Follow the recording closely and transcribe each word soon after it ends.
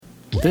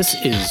This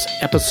is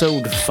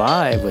episode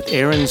 5 with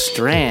Aaron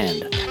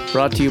Strand,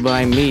 brought to you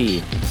by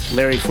me,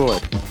 Larry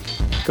Ford.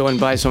 Go and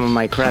buy some of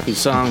my crappy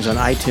songs on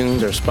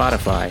iTunes or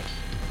Spotify.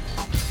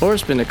 Or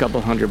spend a couple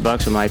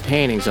 $100 on my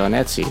paintings on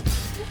Etsy.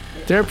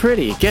 They're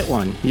pretty, get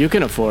one, you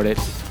can afford it.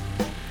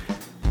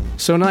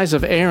 So nice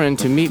of Aaron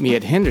to meet me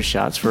at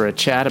Hendershots for a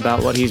chat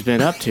about what he's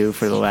been up to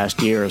for the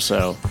last year or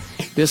so.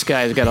 This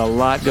guy's got a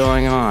lot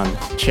going on.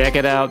 Check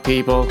it out,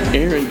 people.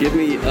 Aaron, give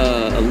me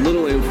a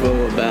little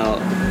info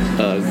about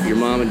your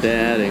mom and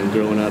dad and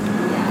growing up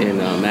in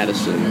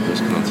Madison,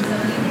 Wisconsin.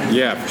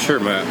 Yeah, for sure.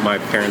 My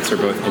parents are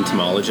both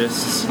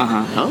entomologists.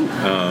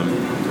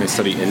 They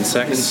study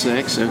insects.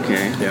 Insects,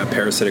 okay. Yeah,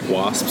 parasitic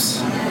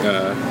wasps,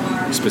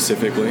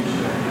 specifically.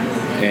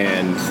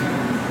 And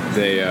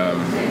they,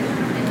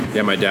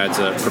 my dad's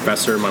a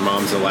professor. My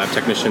mom's a lab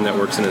technician that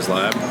works in his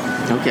lab.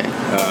 Okay.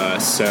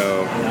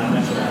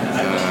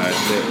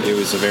 It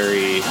was a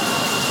very,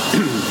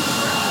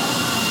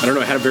 I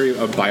had a very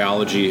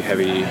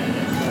biology-heavy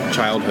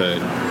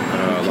childhood.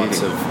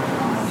 Lots of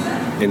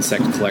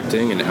insect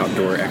collecting and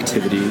outdoor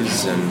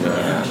activities. And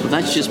well,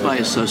 that's just by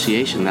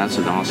association. That's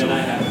an awesome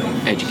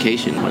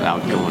education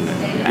without going to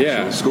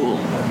actual school.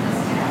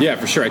 Yeah,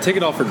 for sure. I take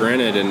it all for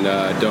granted and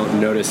don't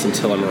notice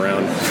until I'm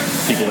around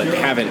people that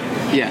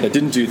that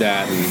didn't do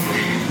that.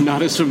 And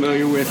not as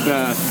familiar with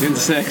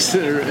insects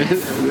or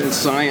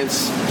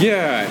science.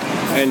 Yeah,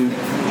 and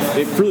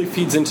it really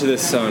feeds into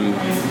this.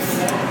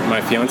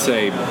 My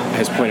fiance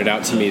has pointed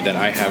out to me that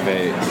I have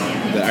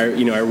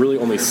I really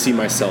only see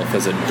myself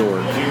as a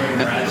dork.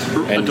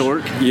 A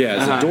dork? Yeah,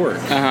 as a dork.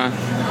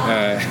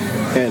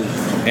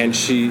 And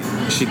she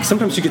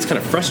sometimes she gets kind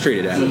of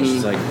frustrated at it. Mm-hmm.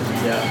 She's like,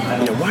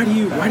 why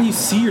do you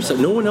see yourself?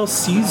 No one else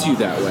sees you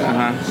that way.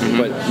 Mm-hmm.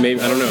 But maybe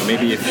I don't know.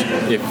 Maybe if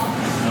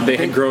they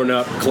had grown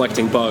up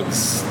collecting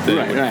bugs, they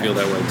would feel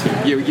that way too.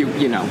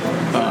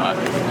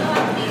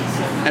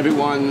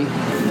 Everyone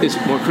is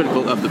more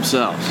critical of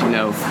themselves.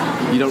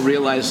 You don't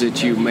realize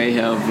that you may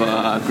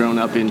have grown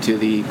up into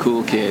the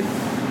cool kid,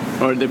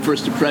 or the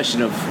first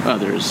impression of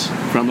others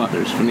from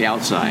the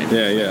outside.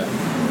 Yeah.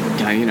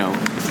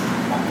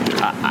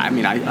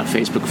 A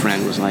Facebook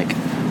friend was like,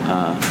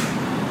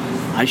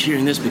 I'm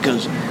sharing this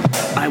because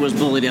I was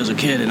bullied as a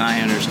kid and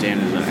I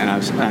understand it. And I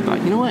thought,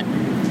 you know what?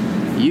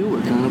 You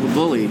were kind of a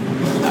bully.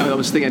 I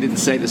was thinking I didn't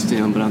say this to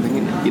him, but I'm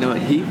thinking,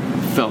 he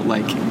felt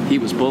like he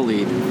was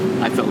bullied.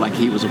 I felt like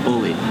he was a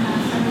bully.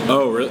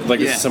 Oh, really? Like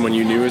this is someone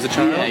you knew as a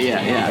child?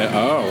 Yeah.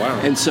 Oh, wow.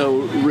 And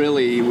so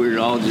really we're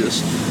all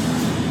just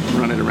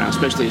running around,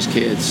 especially as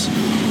kids,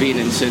 being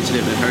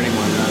insensitive and hurting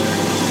one another.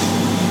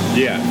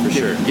 Yeah, for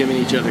sure. Giving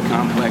each other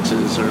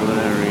complexes or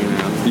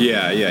whatever,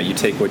 Yeah. You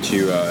take what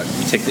you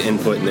take the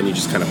input and then you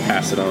just kind of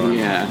pass it on.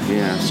 Yeah.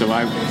 So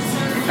I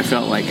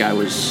felt like I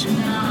was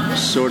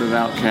sort of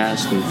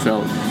outcast and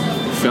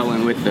fell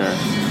in with the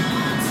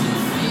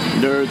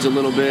nerds a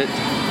little bit,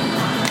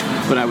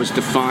 but I was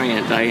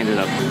defiant. I ended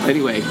up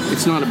anyway.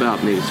 It's not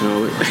about me,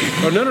 so.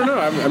 Oh no!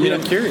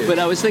 I'm curious. But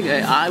I was thinking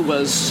I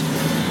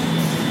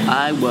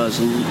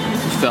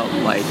felt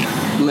like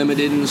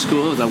limited in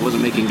school. I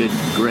wasn't making good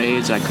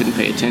grades. I couldn't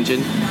pay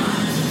attention.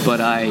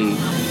 But I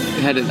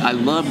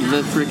loved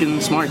the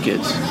freaking smart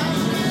kids.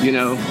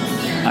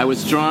 I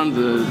was drawn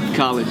to the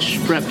college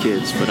prep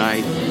kids, but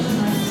I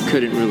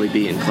couldn't really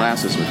be in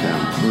classes with them.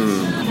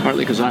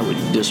 Partly because I would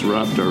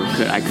disrupt, or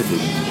I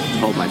couldn't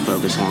hold my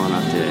focus long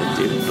enough to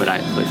do. But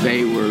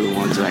they were the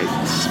ones I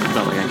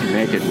felt like I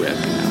connected with.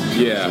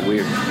 Yeah. It's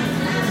weird.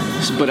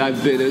 But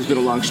it's been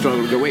a long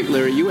struggle to go, wait,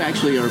 Larry, you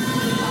actually are,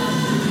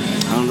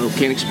 I don't know,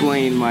 can't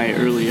explain my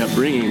early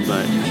upbringing,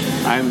 but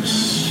I'm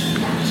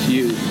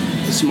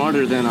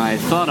smarter than I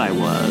thought I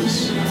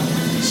was.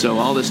 So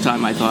all this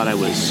time I thought I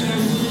was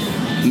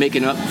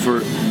making up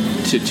to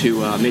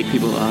make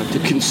people, to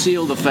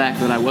conceal the fact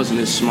that I wasn't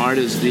as smart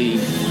as the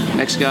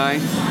next guy,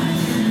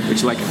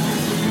 which,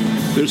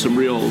 there's some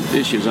real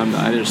issues. I'm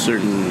less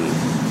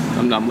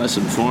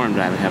informed,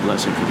 I have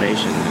less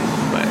information,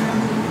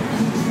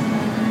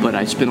 but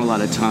I spent a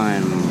lot of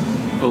time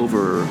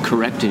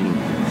over-correcting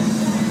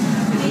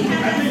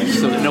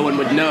so that no one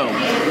would know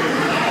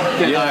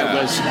that I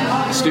was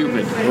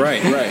stupid.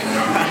 Right.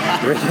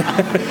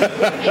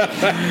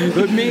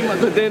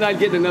 But then I'd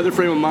get in another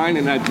frame of mind,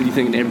 and I'd be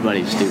thinking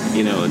everybody's stupid,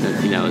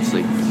 it's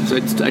like, so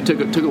it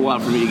took a while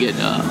for me to get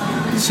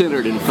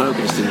centered and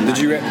focused. Did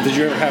you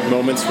ever have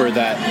moments where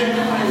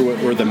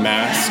the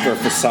mask or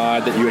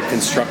facade that you had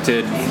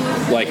constructed,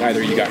 like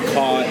either you got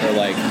caught or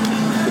like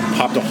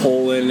popped a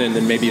hole in, and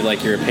then maybe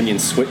your opinion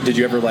switched? Did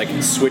you ever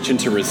switch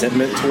into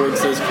resentment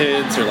towards those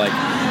kids, or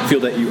feel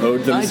that you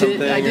owed them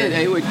something? I did.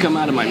 It would come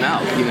out of my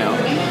mouth,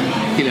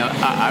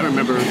 I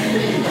remember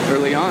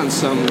early on,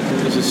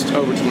 this was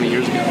over 20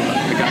 years ago,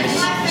 the guy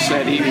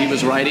said he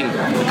was writing,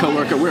 a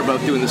coworker, we were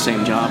both doing the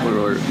same job, we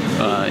were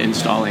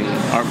installing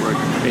artwork,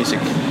 basic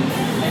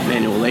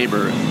manual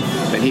labor,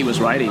 that he was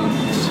writing.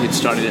 He'd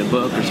started a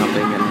book or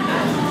something,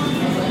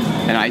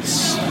 and I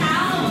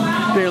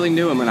barely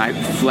knew him, and I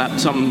flapped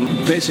something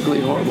basically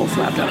horrible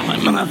flapped out of my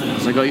mouth. I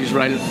was like, oh, you just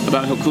write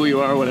about how cool you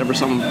are or whatever,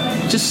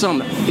 just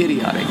some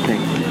idiotic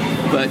thing.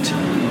 But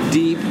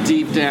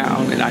deep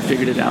down, and I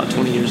figured it out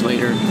 20 years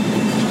later,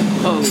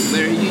 oh,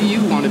 Larry,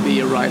 you want to be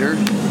a writer.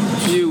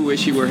 You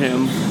wish you were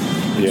him,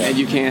 and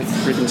you can't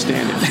freaking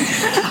stand it.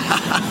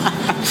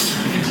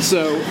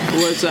 So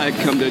once I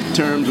come to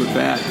terms with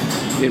that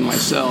in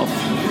myself,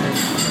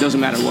 doesn't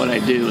matter what I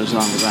do as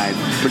long as I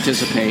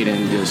participate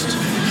and just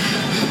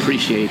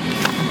appreciate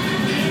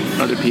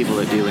other people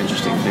that do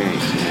interesting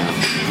things. You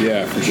know?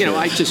 Yeah, for sure. You know,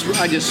 I just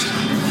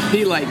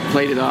he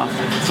played it off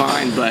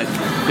fine, but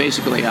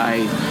basically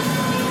I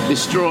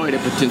destroyed a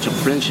potential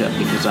friendship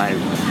because I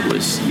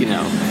was,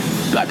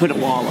 I put a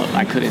wall up.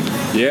 I couldn't.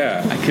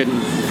 Yeah. I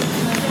couldn't.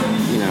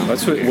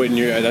 That's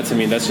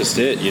that's just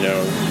it.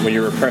 When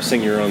you're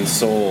repressing your own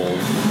soul.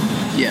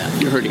 Yeah,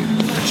 you're hurting.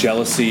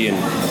 Jealousy and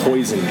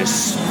poison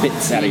just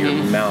spits out of your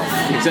mouth.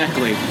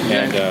 Exactly.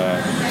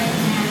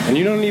 And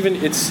you don't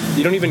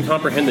even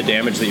comprehend the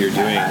damage that you're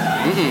doing.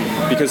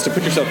 Because to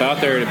put yourself out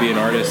there to be an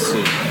artist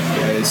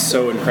is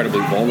so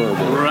incredibly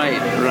vulnerable. Right.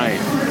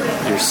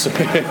 You're so,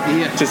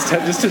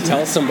 just to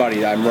tell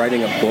somebody I'm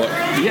writing a book.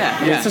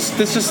 Yeah.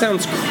 This just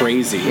sounds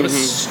crazy. What a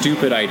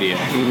stupid idea.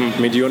 I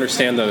mean, do you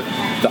understand the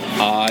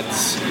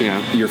odds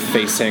you're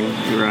facing?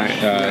 Right.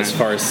 As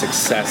far as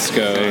success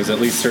goes, at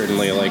least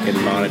certainly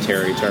in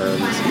monetary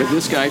terms. But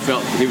this guy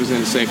felt he was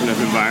in a safe enough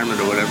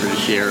environment or whatever to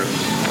share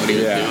what he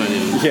was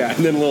doing.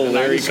 And then little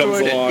Larry comes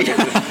along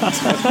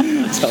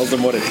and tells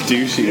him what a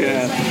douche he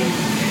is.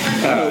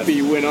 I hope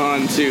he went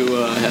on to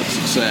have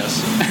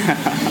success.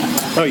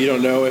 Oh, you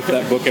don't know if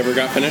that book ever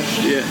got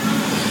finished? Yeah.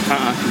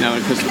 No,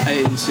 because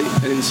I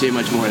didn't see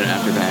much more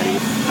after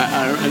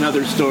that.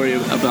 Another story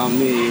about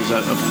me is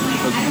a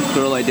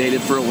girl I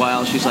dated for a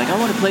while. She's like, I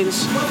want to play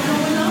this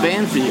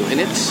band for you. And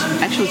it's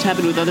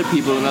happened with other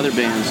people in other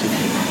bands.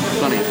 It's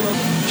funny.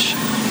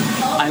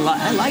 I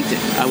liked it.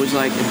 I was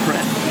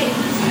impressed.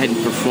 I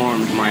hadn't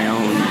performed my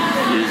own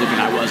music,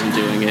 and I wasn't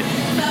doing it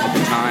at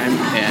the time.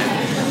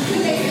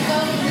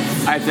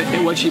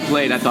 And what she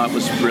played, I thought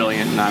was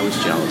brilliant, and I was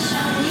jealous.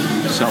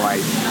 So I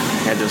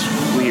had this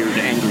weird,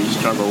 angry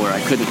struggle where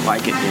I couldn't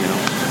like it.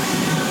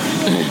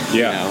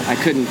 I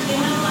couldn't.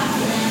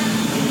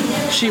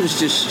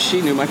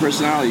 She knew my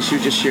personality. She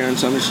was just sharing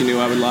something she knew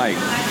I would like.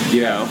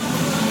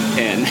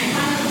 And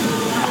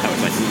I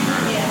was like.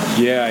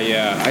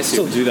 Yeah. I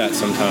still do that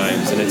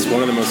sometimes, and it's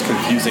one of the most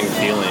confusing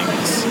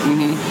feelings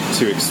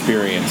to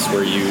experience,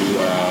 where you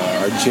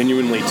are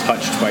genuinely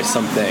touched by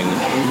something,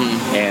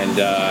 and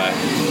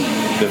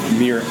the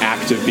mere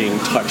act of being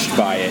touched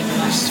by it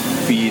just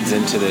feeds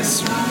into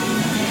this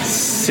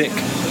sick,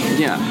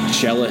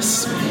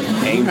 jealous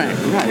anger,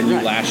 and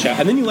you lash out,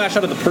 and then you lash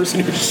out at the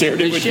person who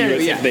shared it with you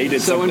as if they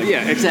did something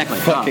exactly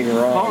fucking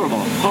wrong.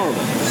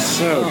 Horrible.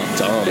 So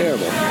dumb.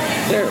 Terrible.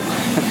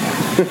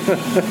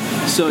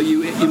 So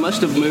you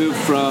must have moved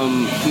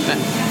from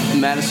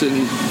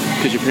Madison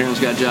because your parents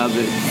got jobs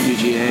at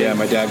UGA. Yeah,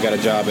 my dad got a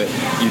job at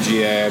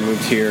UGA. I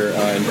moved here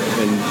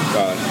in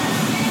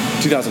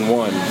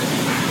 2001.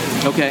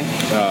 Okay.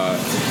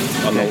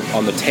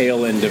 On the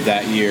tail end of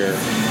that year.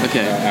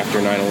 Okay. After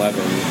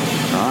 9/11.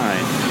 All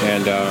right.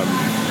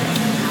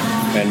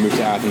 And moved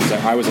to Athens.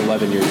 I was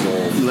 11 years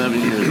old. 11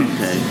 years.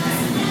 Okay.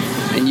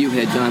 And you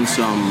had done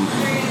some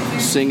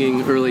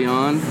singing early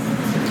on.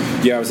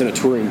 Yeah, I was in a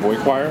touring boy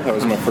choir. That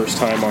was my first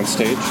time on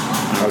stage.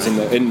 I was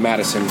in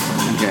Madison.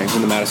 Okay. I was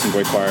in the Madison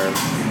Boy Choir.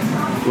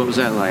 What was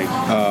that like?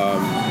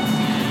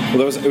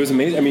 Well, it was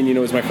amazing. I mean, it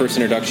was my first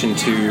introduction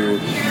to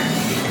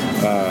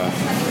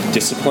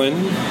discipline,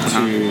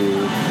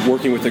 to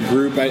working with a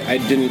group. I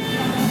didn't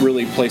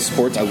really play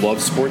sports. I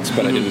love sports,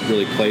 but I didn't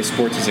really play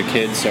sports as a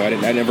kid, so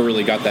I never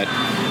really got that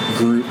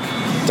group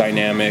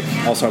dynamic.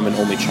 Also, I'm an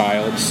only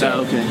child,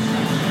 so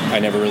I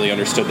never really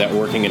understood that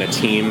working in a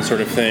team sort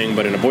of thing.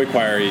 But in a boy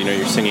choir,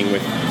 you're singing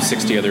with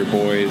 60 other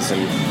boys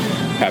and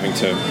having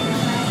to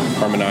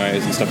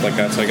harmonize and stuff like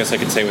that. So I guess I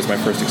could say it was my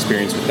first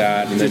experience with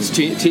that. And it's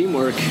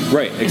teamwork.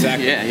 Right,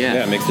 exactly.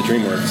 Yeah, it makes the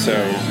dream work. So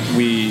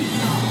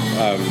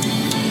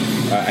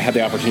I had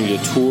the opportunity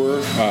to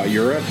tour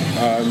Europe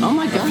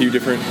a few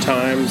different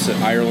times,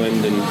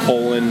 Ireland and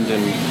Poland,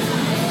 and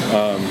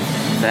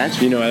that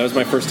was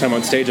my first time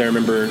on stage. I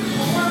remember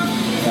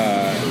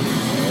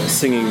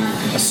singing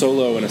a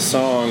solo and a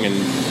song, and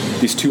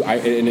these two,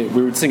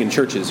 we would sing in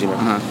churches,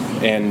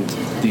 and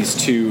these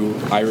two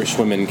Irish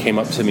women came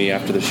up to me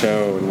after the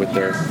show and with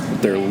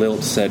their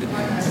lilt said,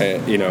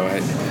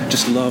 I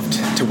just loved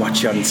to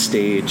watch you on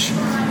stage.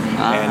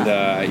 And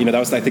that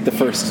was, I think, the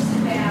first.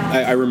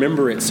 I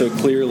remember it so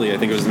clearly. I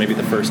think it was maybe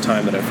the first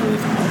time that I've really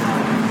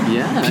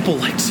thought, people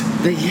liked.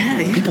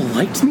 People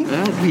liked me.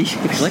 They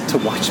liked to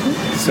watch me.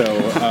 So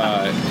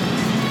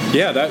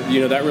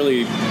that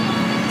really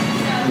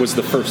was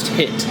the first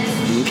hit.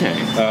 Okay.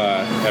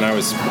 And I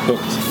was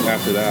hooked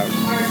after that.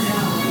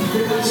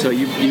 So did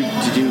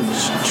you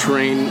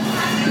train?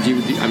 Did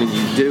you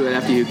do it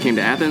after you came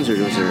to Athens, or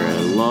was there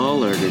a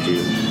lull, or did you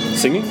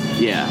singing?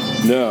 Yeah.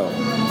 No.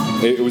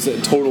 It was a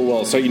total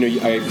lull. So, I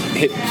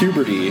hit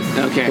puberty.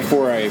 Okay.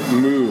 Before I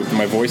moved,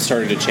 my voice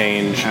started to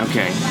change.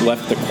 Okay.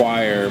 Left the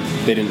choir.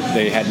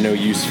 They had no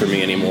use for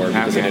me anymore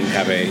because I didn't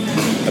have a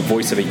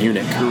voice of a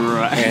eunuch.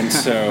 Right. And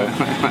so,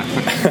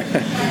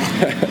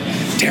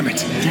 damn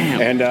it.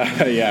 Damn. And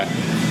yeah.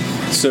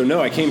 So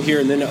no, I came here,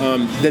 and then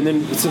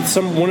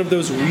one of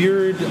those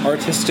weird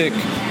artistic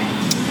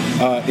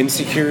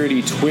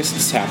insecurity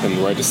twists happened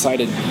where I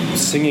decided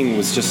singing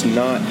was just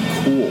not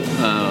cool.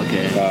 Oh,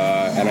 okay.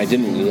 And I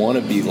didn't want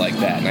to be like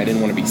that, and I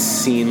didn't want to be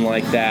seen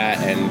like that,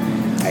 and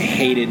I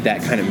hated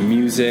that kind of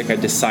music. I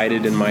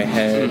decided in my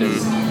head,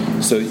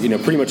 and so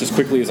pretty much as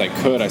quickly as I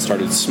could, I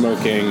started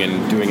smoking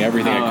and doing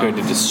everything I could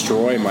to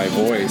destroy my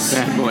voice.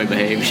 Bad boy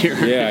behavior.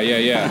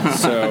 Yeah.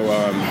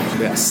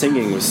 So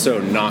singing was so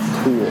not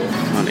cool.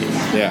 Funny.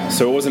 Yeah.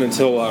 So it wasn't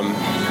until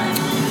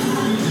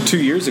 2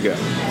 years ago.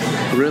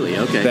 Really?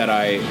 Okay. That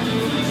I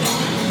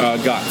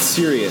got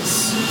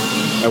serious.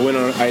 I went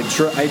on. I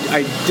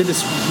did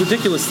this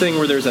ridiculous thing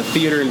where there's a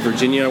theater in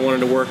Virginia I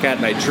wanted to work at,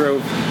 and I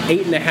drove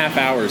 8.5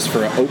 hours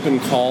for an open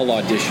call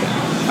audition,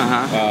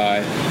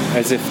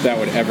 as if that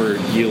would ever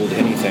yield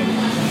anything.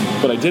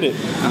 But I did it,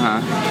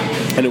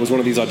 and it was one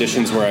of these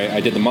auditions where I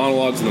did the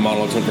monologues, and the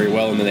monologues went very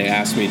well, and then they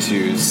asked me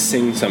to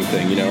sing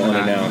something,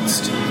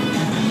 unannounced,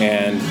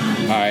 and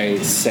I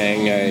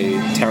sang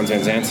a Townes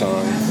Van Zandt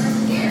song,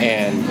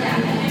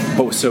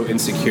 but was so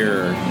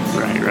insecure.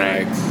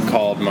 Right. I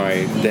called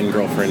my then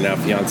girlfriend, now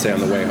fiance, on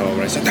the way home,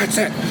 and I said, "That's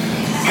it.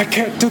 I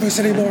can't do this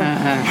anymore.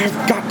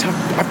 I've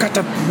got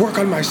to work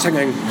on my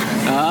singing."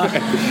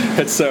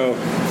 And so,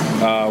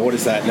 what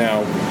is that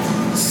now?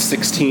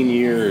 16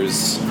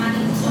 years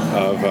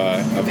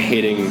of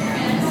hating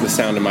the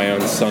sound of my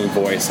own sung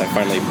voice. I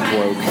finally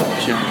broke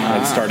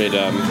and started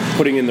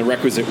putting in the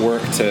requisite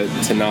work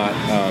to not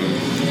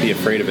be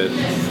afraid of it.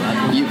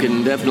 You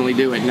can definitely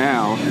do it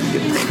now.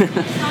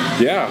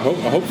 Yeah,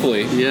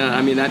 hopefully. Yeah,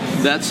 I mean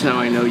that's how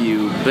I know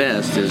you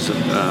best is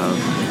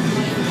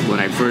when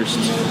I first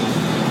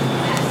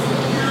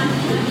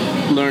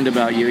learned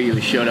about you. You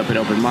showed up at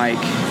open mic,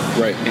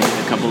 right? And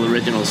a couple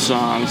original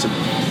songs of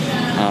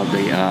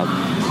the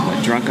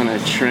 "Drunk on a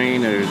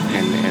Train"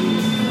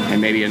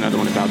 and maybe another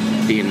one about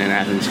being in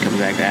Athens, coming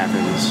back to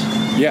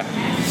Athens. Yeah.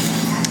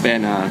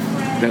 And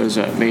those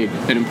made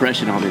an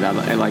impression on me.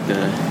 I like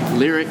the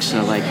lyrics.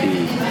 I like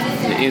the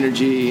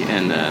energy,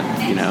 and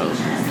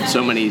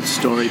so many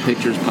story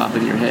pictures pop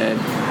in your head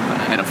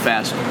at a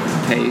fast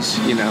pace.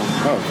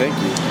 Oh, thank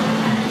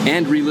you.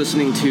 And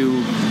re-listening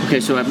to. Okay,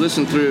 so I've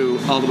listened through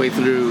all the way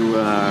through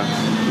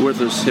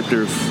Worthless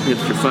Hipster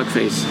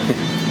Fuckface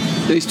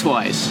at least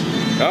twice.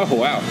 Oh,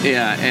 wow.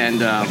 Yeah, and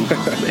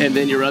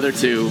then your other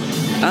two,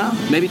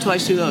 maybe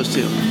twice through those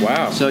two.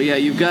 Wow. So yeah,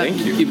 you've got,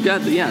 Thank you.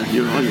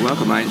 You're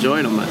welcome. I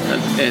enjoyed them,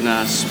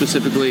 and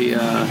specifically,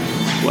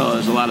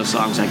 there's a lot of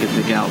songs I could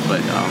pick out,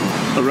 but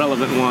a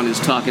relevant one is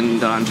 "Talking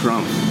Don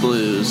Trump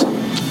Blues,"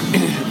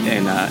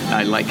 and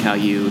I like how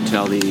you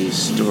tell the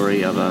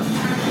story of a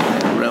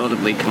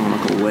relatively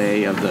comical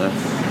way of the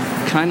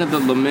kind of the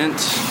lament,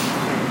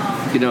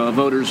 a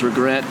voter's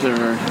regret,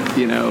 or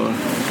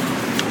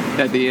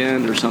at the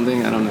end or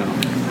something. I don't know.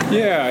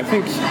 Yeah, I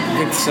think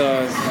it's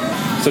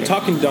so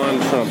Talking Don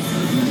Trump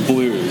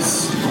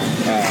Blues.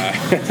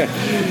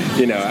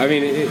 I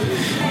mean,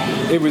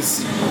 it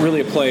was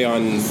really a play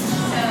on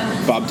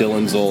Bob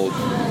Dylan's old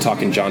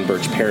Talking John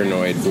Birch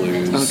Paranoid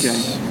Blues. Okay.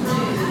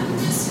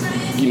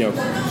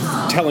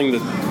 Telling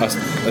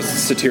a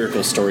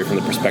satirical story from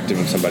the perspective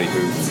of somebody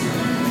who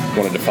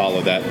wanted to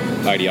follow that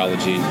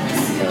ideology.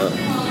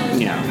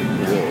 In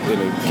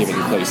a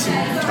given place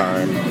and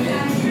time,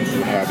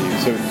 what have you.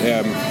 So,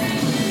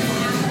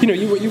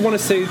 you want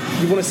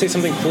to say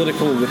something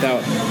political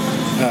without.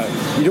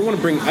 You don't want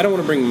to bring. I don't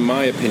want to bring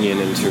my opinion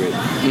into it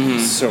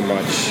so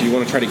much. You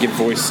want to try to give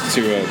voice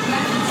to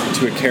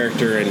a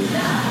character, and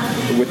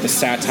with the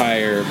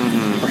satire,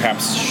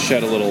 perhaps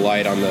shed a little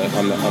light on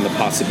the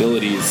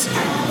possibilities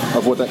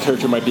of what that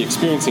character might be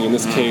experiencing. In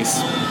this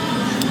case,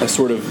 a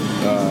sort of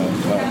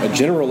a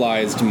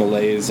generalized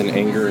malaise and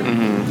anger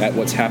at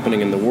what's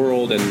happening in the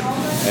world,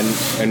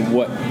 and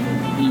what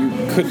you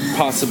could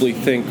possibly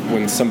think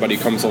when somebody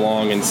comes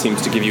along and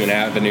seems to give you an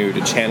avenue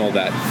to channel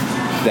that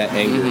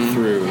anger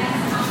through.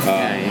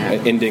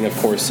 Ending, of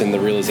course, in the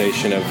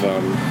realization of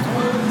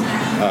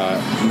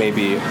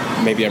maybe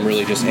I'm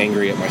really just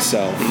angry at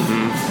myself.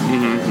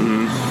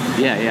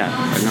 Yeah.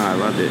 No, I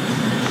loved it,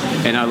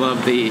 and I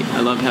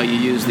love how you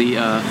use the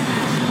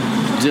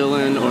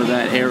Dylan or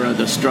that era,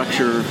 the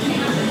structure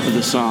of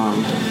the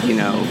song.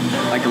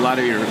 Like a lot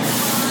of your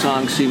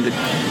songs seem to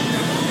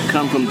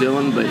come from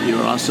Dylan, but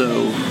you're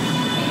also,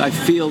 I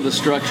feel the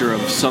structure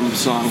of some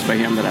songs by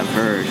him that I've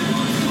heard.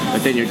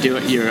 But then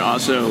you're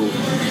also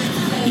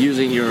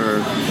using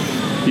your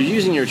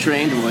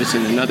trained voice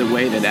in another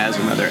way that adds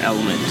another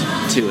element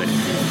to it.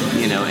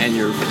 And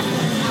you're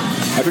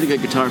a pretty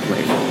good guitar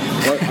player.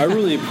 Well, I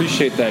really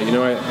appreciate that.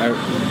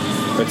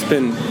 It's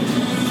been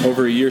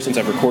over a year since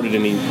I've recorded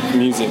any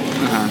music,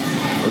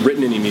 or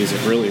written any music,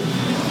 really.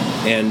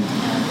 And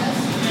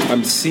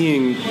I'm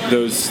seeing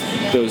those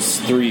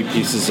three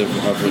pieces of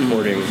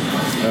recording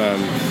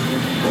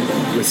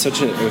with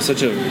such a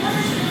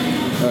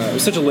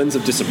lens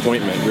of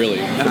disappointment, really,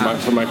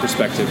 from my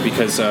perspective,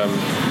 because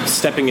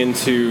stepping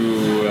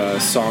into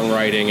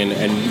songwriting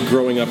and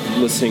growing up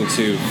listening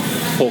to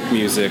folk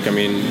music, I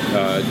mean,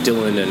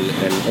 Dylan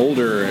and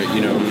older,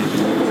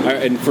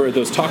 and for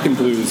those Talking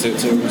Blues,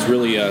 it was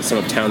really some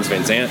of Townes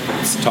Van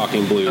Zant's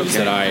Talking Blues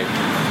that I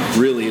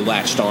really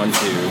latched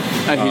onto.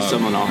 He's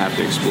someone I'll have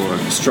to explore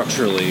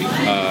structurally.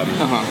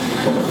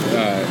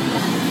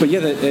 But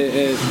yeah,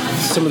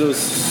 some of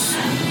those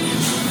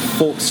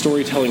folk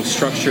storytelling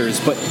structures,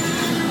 but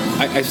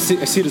I see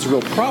it as a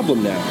real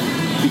problem now,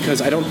 because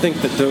I don't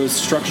think that those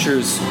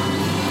structures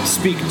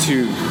speak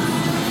to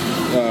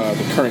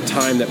the current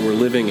time that we're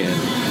living in.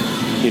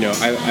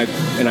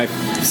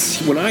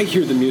 When I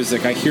hear the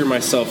music, I hear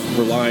myself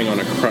relying on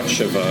a crutch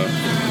of a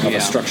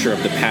structure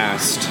of the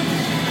past,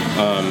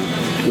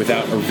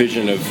 without a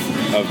vision of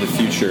the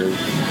future.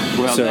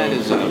 Well, so, that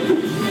is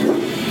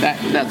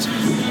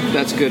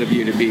that's good of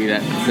you to be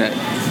that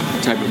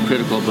type of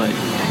critical, but.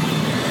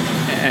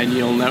 And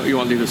you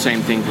won't do the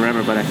same thing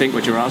forever, but I think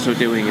what you're also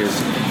doing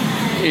is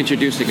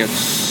introducing a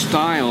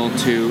style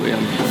to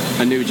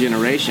a new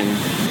generation,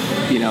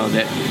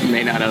 that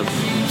may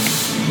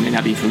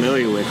not be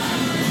familiar with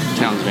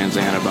Townes Van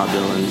Zandt or Bob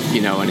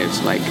Dylan, and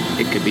it's like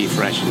it could be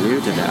fresh and new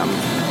to them,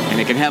 and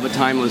it can have a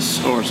timeless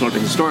or sort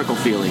of historical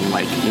feeling,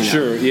 like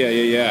Sure,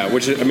 yeah.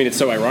 Which it's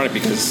so ironic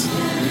because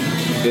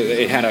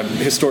it had a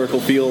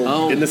historical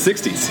feel in the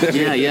 '60s.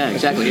 yeah,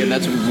 exactly, and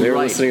that's they were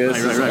listening to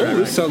this. Right.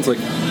 This sounds like.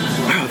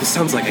 Wow, this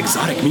sounds like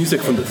exotic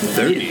music from the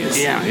 30s.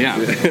 Yeah.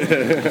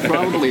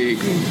 Probably,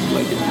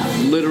 like,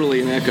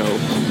 literally an echo,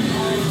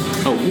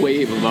 a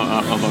wave of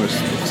our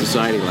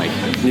society. Like,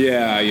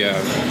 yeah.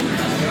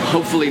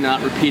 Hopefully,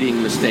 not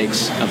repeating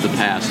mistakes of the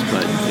past,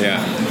 but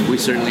we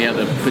certainly have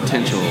the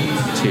potential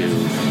to,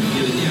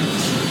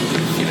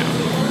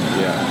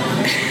 Yeah.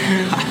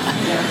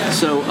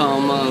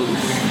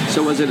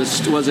 So was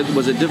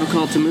it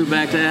difficult to move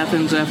back to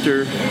Athens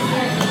after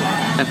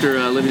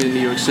living in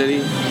New York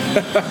City?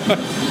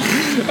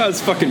 That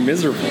was fucking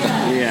miserable.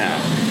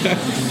 Yeah.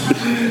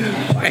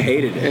 I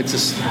hated it.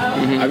 It's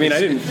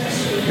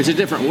a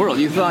different world.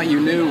 You thought you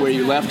knew where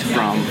you left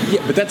from.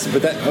 Yeah, but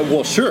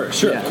sure,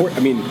 Yeah. of course.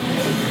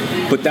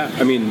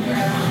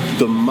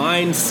 The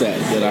mindset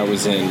that I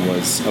was in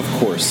was, of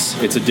course,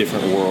 it's a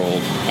different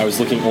world. I was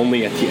looking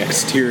only at the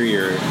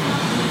exterior.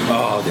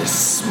 Oh, this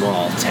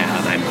small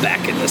town. I'm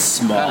back in the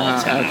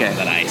small town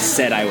that I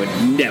said I would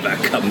never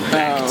come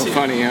back to. Oh,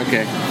 funny,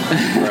 okay.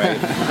 Right.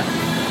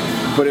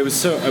 But it was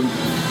so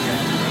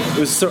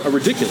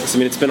ridiculous.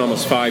 It's been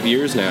almost 5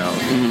 years now.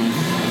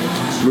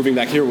 Mm-hmm. Moving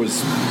back here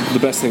was the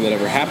best thing that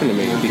ever happened to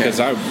me, because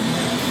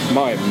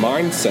my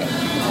mindset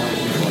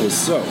was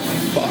so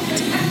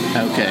fucked.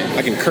 Okay.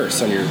 I can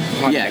curse on your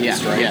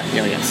podcast, right?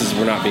 Yeah.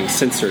 We're not being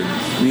censored.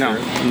 No,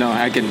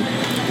 I can.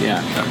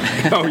 Yeah.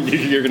 Oh,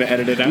 you're gonna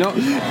edit it out?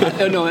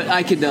 No,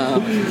 I could.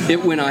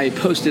 When I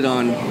posted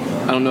on,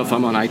 I don't know if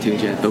I'm on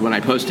iTunes yet, but when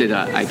I posted,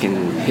 I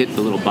can hit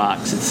the little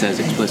box that says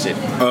explicit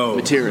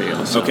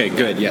material. So, okay,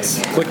 good. Yes.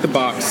 Click the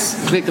box.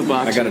 I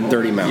got a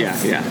dirty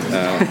mouth. Yeah.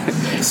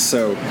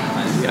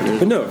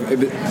 But no,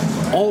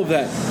 all of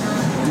that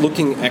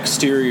looking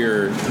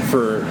exterior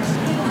for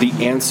the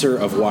answer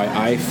of why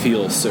I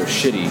feel so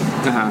shitty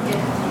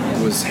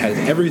had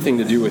everything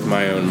to do with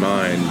my own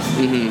mind.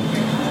 Mm-hmm.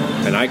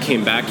 And I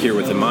came back here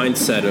with a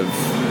mindset of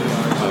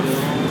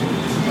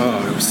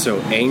I was so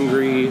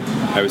angry,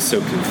 I was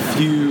so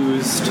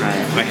confused,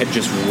 I had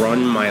just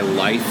run my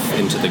life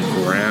into the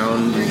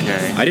ground.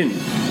 Okay. I didn't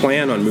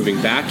plan on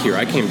moving back here.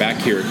 I came back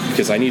here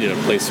because I needed a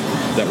place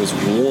that was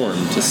warm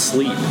to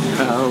sleep.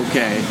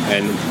 Okay.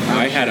 And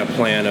I had a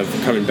plan of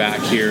coming back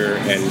here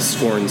and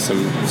scoring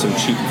some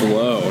cheap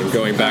blow and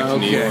going back to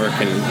New York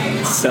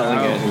and selling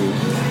it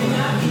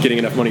and getting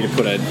enough money to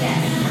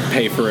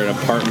pay for an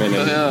apartment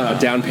and a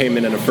down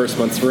payment and a first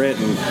month's rent.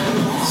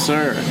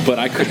 But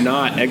I could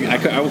not. I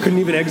couldn't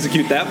even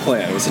execute that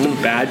plan. It was such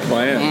a bad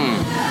plan.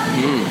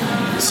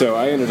 So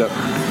I ended up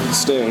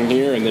staying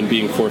here and then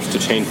being forced to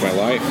change my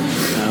life.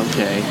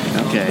 Okay.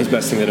 It was the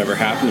best thing that ever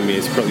happened to me.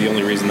 It's probably the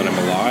only reason that I'm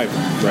alive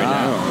right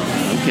now.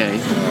 Okay.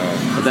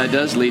 Well, that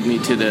does lead me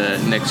to the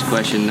next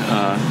question.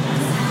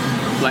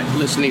 Like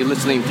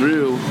listening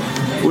through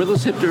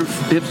Wordless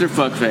Hipster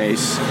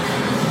Fuckface,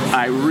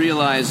 I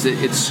realized that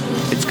it's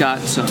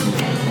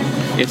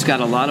got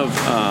a lot of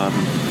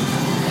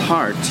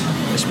heart,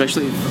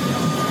 especially,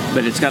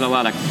 but it's got a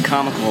lot of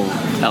comical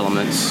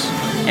elements,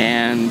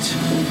 and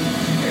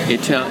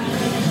it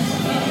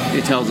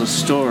tells a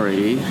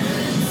story,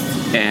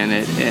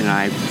 and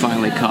I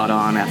finally caught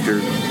on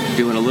after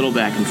doing a little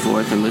back and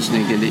forth and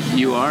listening, and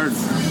you are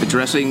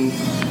addressing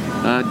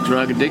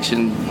drug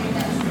addiction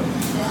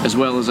as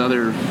well as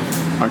other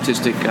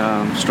artistic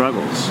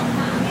struggles.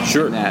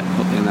 Sure. In that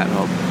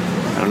hope.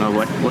 I don't know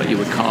what you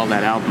would call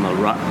that album, a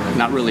rock,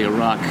 not really a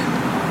rock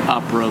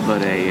opera,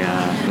 but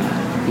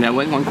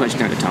one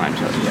question at a time.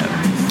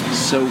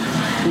 So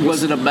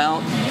was it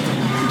about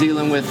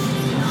dealing with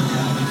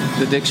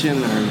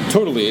addiction? Or?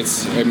 Totally.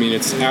 It's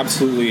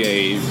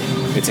absolutely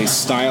it's a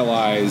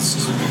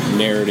stylized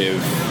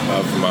narrative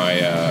of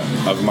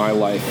my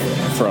life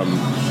from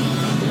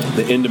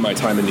the end of my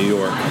time in New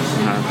York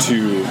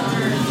to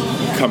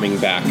coming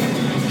back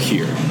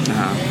here,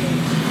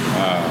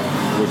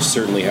 which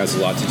certainly has a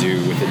lot to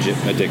do with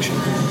addiction.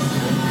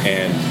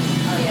 And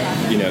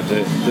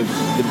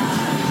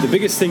the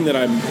biggest thing that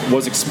I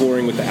was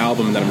exploring with the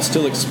album, and that I'm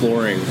still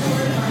exploring,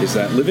 is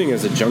that living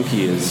as a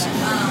junkie is,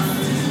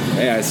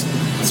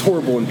 it's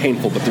horrible and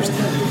painful, but there's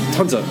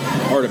tons of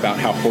art about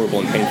how horrible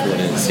and painful it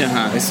is.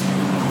 It's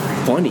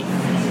funny.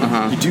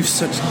 You do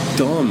such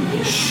dumb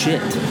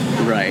shit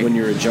when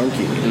you're a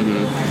junkie.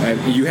 And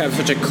you have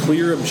such a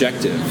clear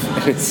objective.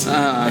 It's,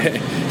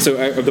 so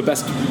the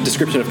best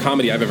description of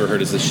comedy I've ever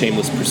heard is the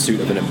shameless pursuit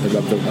of an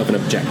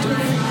objective.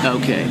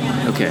 Okay.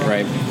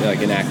 Right?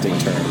 Like in acting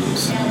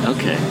terms.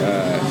 Okay.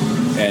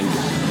 And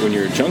when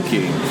you're a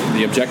junkie,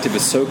 the objective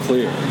is so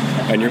clear,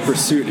 and your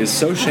pursuit is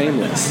so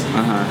shameless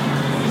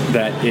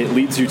that it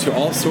leads you to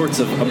all sorts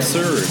of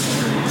absurd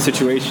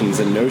situations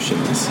and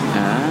notions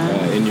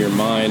in your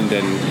mind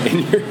and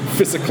in your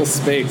physical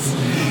space.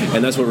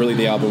 And that's what really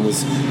the album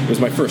was. It was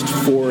my first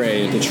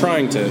foray into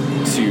trying to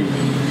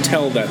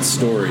tell that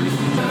story.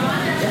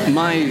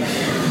 My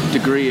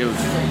degree of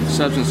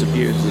substance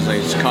abuse is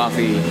it's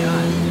coffee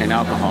and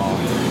alcohol,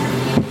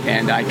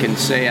 and I can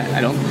say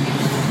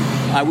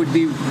I would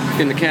be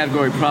in the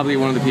category probably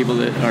one of the people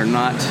that are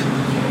not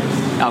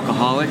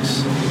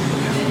alcoholics,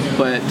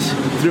 but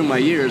through my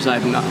years I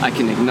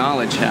can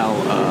acknowledge how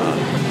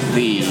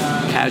the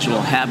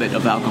casual habit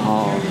of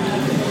alcohol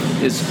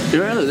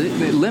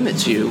it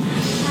limits you.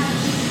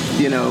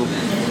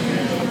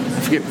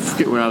 I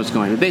forget where I was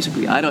going, but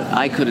basically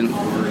I couldn't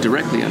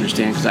directly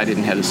understand because I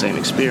didn't have the same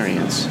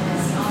experience.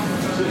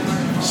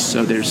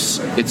 So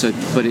it's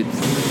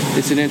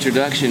an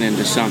introduction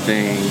into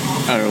something,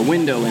 or a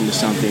window into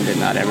something that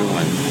not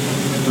everyone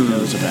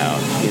knows about,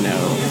 and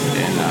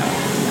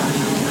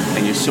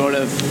you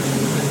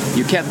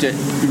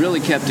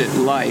really kept it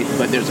light,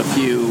 but there's a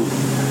few,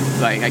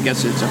 like I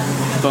guess it's a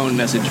phone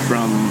message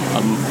from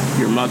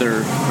your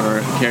mother, or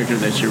a character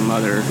that's your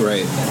mother,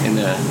 right? In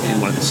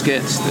one of the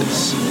skits.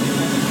 That's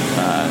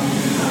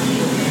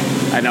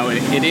I know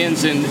it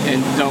ends in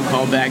 "Don't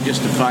call back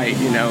just to fight,"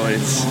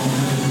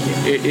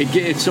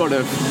 It sort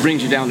of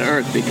brings you down to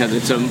earth because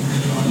it's a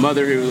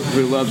mother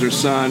who loves her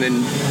son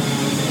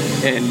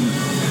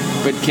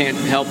but can't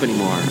help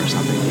anymore or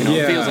something.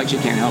 It feels like she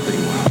can't help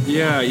anymore.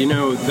 Yeah,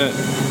 that,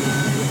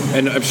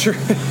 and I'm sure,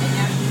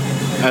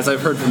 as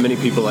I've heard from many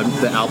people,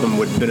 the album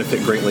would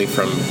benefit greatly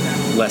from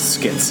less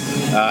skits.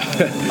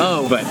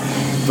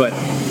 But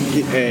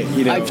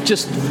I've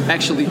just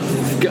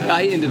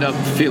I ended up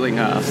feeling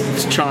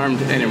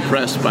charmed and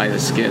impressed by the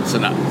skits,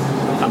 and I'm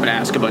going to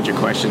ask a bunch of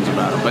questions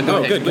about them. But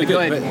go ahead. Good. Go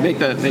ahead. Make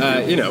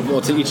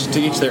well, to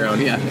each their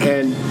own. Yeah.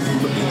 And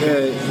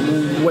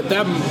what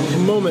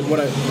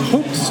I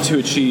hoped to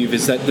achieve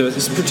is that,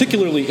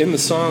 particularly in the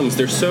songs,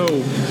 they're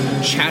so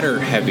chatter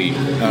heavy,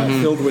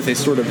 filled with a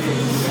sort of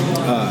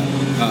a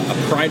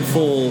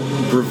prideful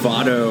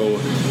bravado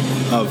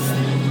of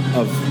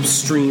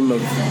stream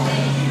of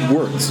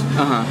words,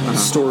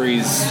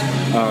 stories.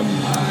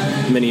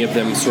 Many of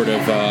them sort of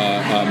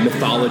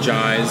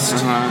mythologized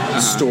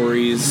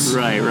stories,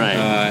 right,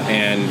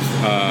 and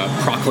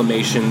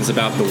proclamations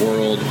about the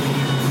world,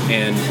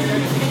 and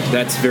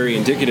that's very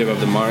indicative of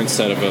the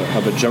mindset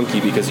of a junkie,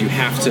 because you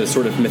have to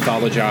sort of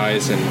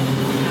mythologize and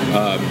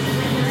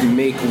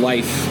make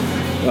life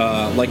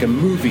like a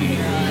movie,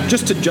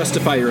 just to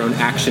justify your own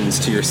actions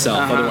to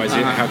yourself. Otherwise,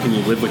 how can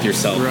you live with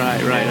yourself?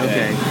 Right.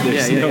 Okay.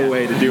 There's no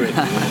way to do it.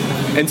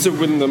 And so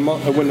when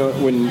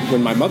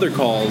my mother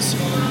calls,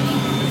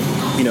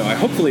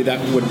 hopefully that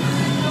would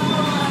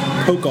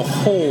poke a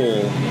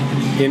hole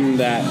in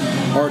that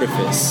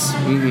artifice,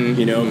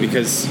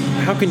 because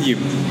how can you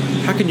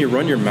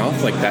run your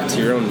mouth like that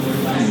to your own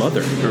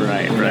mother?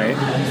 Right.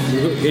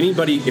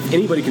 If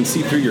anybody can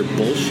see through your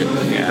bullshit,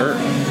 it's her.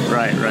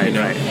 Right.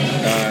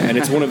 And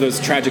it's one of those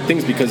tragic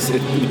things, because the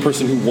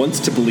person who wants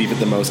to believe it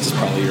the most is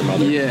probably your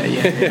mother. Yeah,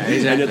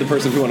 exactly. And yet the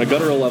person who on a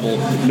guttural level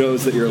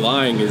knows that you're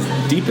lying is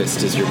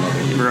deepest is your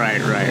mother.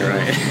 Right.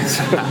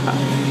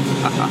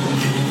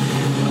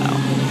 Wow.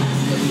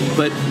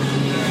 But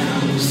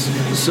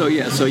so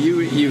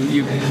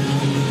you've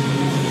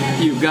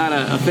got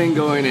a thing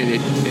going, and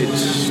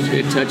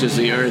it touches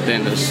the earth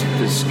and the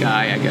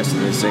sky, I guess,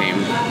 at the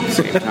same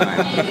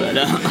time.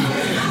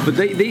 But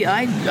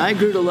I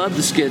grew to love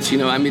the skits.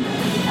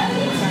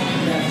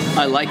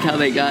 I like how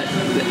they got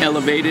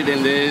elevated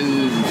and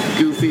then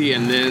goofy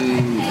and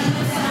then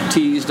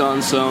teased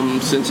on some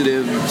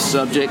sensitive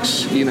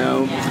subjects.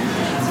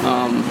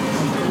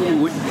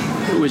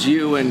 It was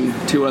you and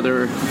two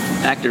other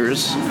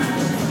actors.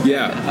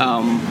 Yeah.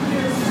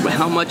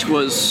 How much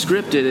was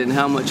scripted and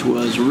how much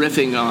was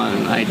riffing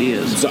on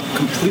ideas? It's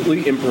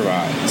completely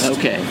improvised.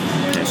 Okay.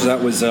 So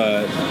that was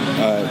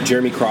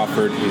Jeremy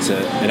Crawford, who's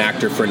an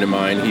actor friend of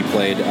mine. He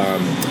played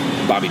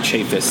Bobby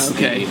Chaffetz,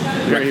 Okay. the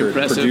Very record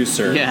impressive.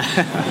 producer. Yeah.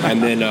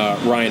 And then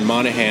Ryan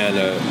Monahan,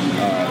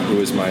 who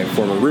was my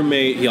former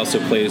roommate. He also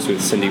plays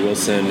with Cindy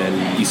Wilson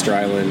and Easter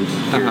Island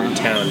here in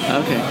town.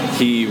 Okay.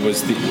 He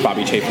was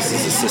Bobby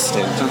Chaffetz's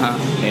assistant.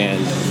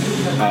 And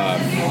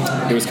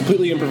it was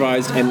completely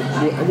improvised. And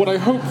what I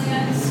hope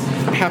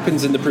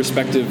happens in the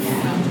perspective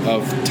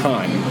of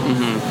time,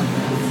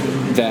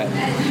 that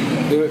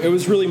it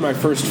was really my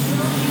first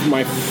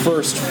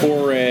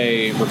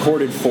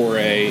recorded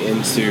foray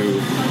into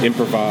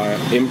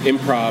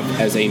improv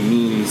as a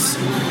means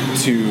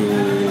to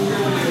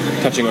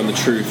touching on the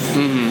truth,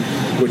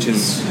 which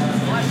has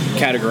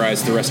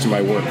categorized the rest of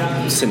my work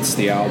since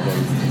the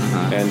album.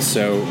 And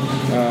so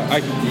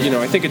I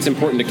think it's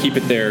important to keep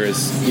it there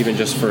as even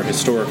just for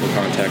historical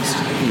context.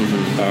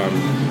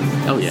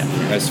 Oh yeah.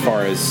 As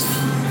far as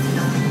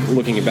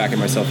looking back at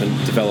myself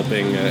and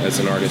developing as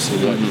an artist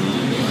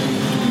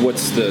and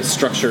what's the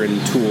structure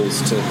and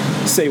tools to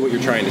say what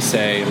you're trying to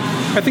say. And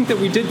I think that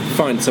we did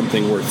find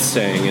something worth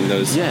saying in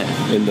those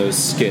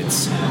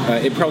skits.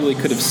 It probably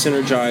could have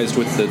synergized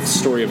with the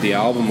story of the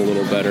album a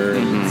little better,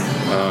 and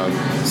a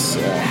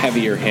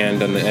heavier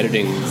hand on the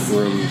editing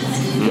room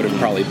would have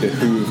probably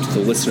behooved the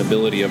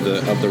listenability of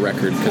the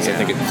record, because I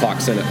think it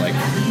clocks in at like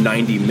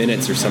 90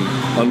 minutes or some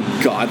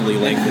ungodly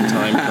length in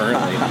time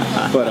currently.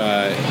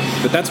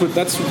 But that's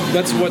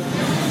what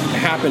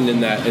happened in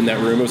that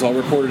room. It was all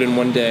recorded in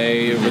one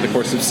day over the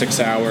course of 6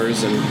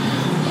 hours, and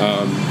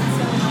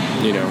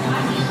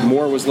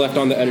more was left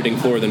on the editing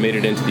floor than made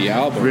it into the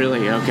album.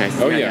 Really? Okay.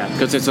 Oh yeah,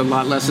 because it's a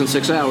lot less than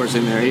 6 hours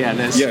in there. Yeah.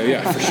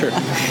 Yeah, for sure.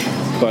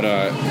 But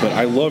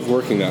I love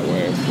working that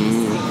way.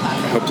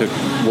 I hope to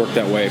work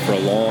that way for a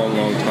long,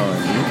 long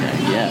time.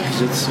 Okay. Yeah.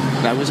 'Cause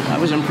I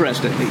was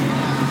impressed.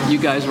 You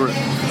guys were.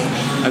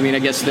 I mean, I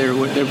guess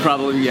they're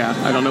probably. Yeah.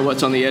 I don't know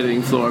what's on the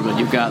editing floor, but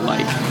you've got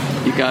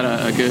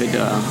a good.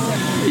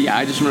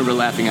 I just remember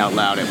laughing out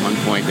loud at one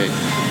point that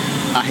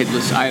I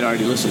had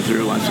already listened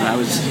through once, and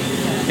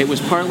it was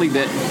partly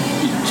that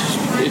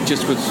it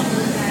just was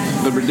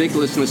the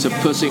ridiculousness of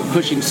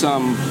pushing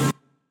some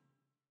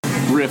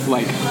riff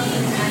like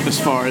as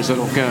far as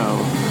it'll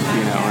go,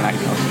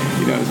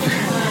 and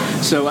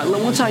so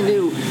once I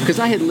knew, because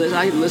I had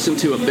listened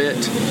to a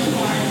bit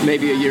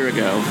maybe a year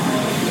ago,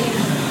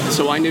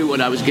 so I knew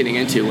what I was getting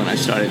into when I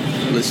started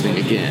listening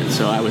again.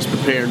 So I was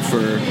prepared for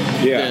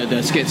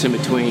the skits in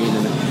between.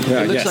 And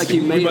it looks like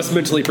you we must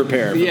mentally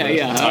prepare.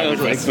 I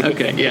was like,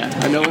 okay,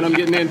 I know what I'm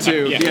getting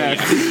into.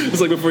 It's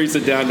like before you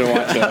sit down to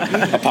watch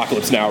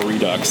Apocalypse Now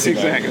Redux.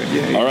 Exactly.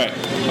 Yeah. All right,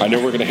 I know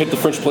we're going to hit the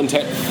French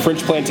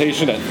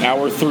Plantation at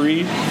hour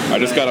 3. I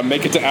just got to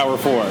make it to hour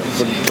 4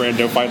 when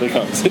Brando finally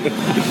comes.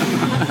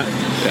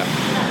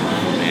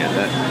 Man,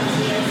 that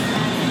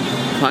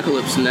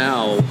Apocalypse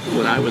Now,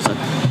 when I was a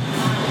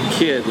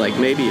kid, like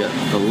maybe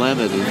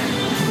 11,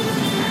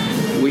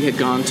 we had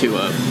gone to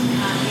a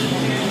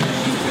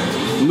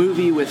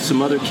movie with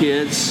some other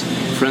kids,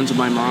 friends of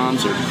my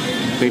mom's, or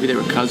maybe they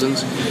were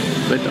cousins.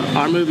 But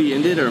our movie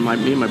ended, or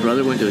me and my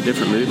brother went to a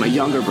different movie, my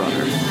younger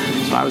brother.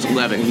 So I was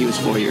 11, he was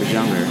 4 years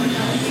younger.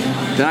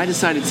 Then I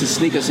decided to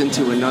sneak us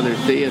into another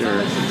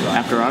theater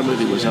after our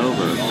movie was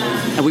over.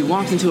 And we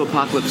walked into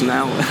Apocalypse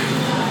Now.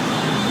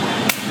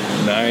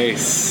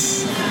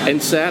 Nice.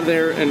 And sat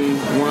there and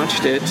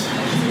watched it.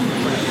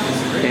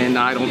 And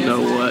I don't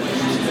know what.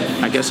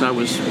 I guess I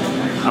don't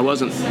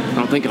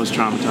think I was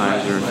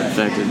traumatized or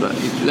affected. But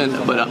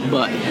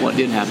what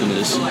did happen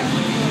is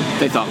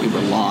they thought we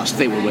were lost.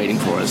 They were waiting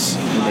for us,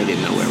 and they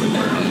didn't know where we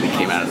were. And we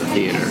came out of the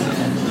theater.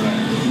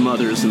 The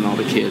mothers and all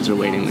the kids are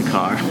waiting in the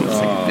car. It was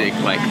like a big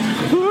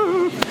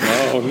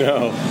Oh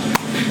no.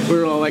 We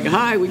were all like,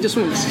 "Hi, we just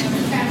wanted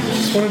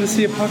to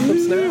see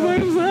Apocalypse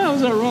Now."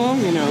 Was that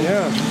wrong?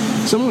 Yeah.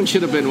 Someone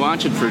should have been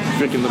watching for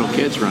freaking little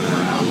kids running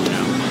around.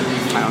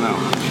 I don't know.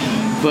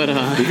 But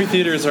movie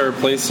theaters are a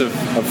place of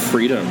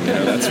freedom.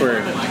 That's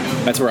where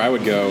I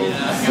would go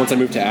once I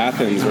moved to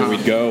Athens, where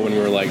we'd go when we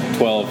were like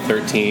 12,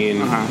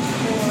 13.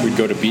 We'd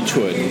go to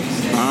Beechwood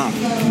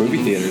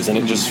movie theaters, and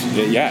it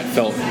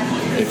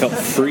felt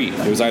free.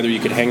 It was either you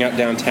could hang out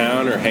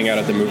downtown or hang out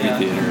at the movie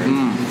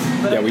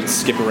theater. We'd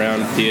skip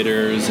around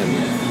theaters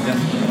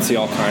and see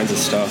all kinds of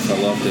stuff. I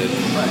loved it.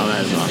 Oh,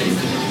 that is awesome.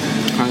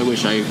 I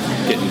wish I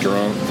getting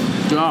drunk.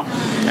 Oh,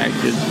 okay,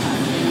 good.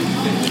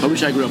 I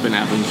wish I grew up in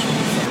Athens.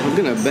 I'm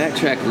gonna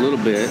backtrack a little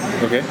bit.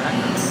 Okay.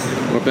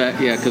 We're back,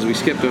 because we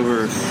skipped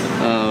over.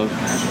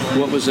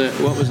 What was it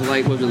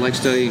like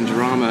studying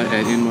drama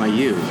at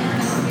NYU?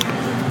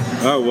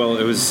 Oh well,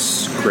 it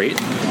was great.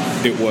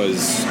 It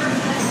was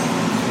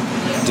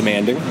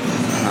demanding.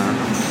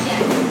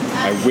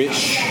 I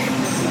wish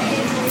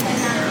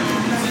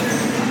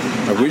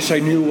I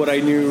knew what I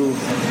knew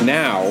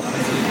now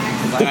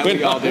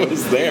when I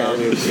was there.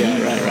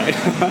 Right.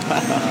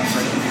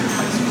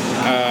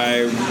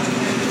 I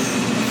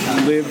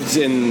lived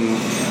in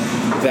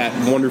that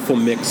wonderful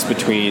mix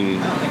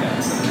between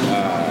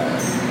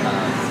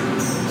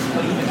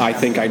I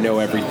think I know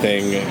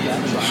everything,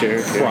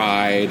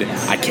 pride,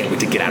 I can't wait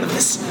to get out of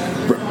this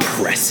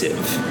repressive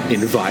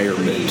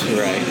environment.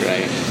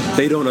 Right.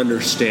 They don't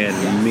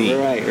understand me.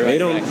 Right. They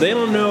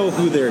don't know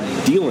who they're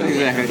dealing with.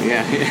 Exactly.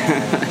 Yeah.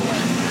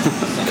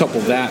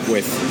 Couple that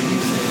with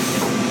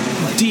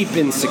deep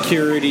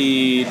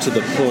insecurity to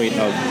the point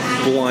of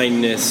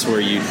blindness,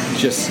 where you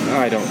just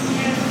I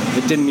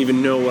didn't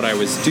even know what I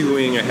was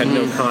doing. I had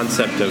no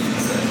concept of.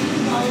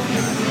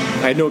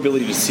 I had no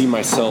ability to see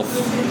myself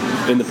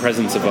in the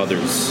presence of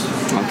others.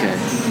 Okay.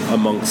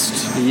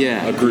 Amongst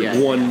a group,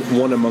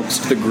 one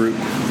amongst the group,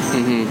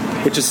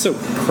 which is so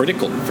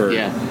critical for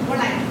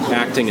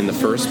acting in the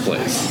first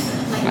place.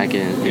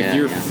 If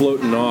you're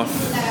floating off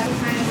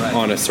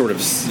on a sort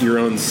of your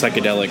own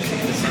psychedelic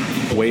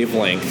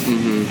wavelength,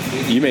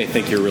 you may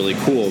think you're really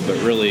cool, but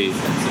really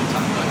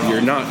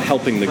you're not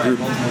helping the group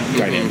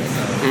dynamic,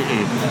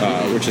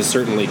 which is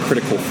certainly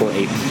critical for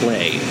a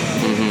play.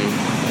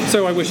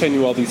 So I wish I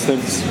knew all these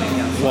things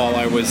while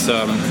I was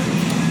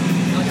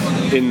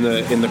in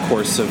the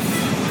course of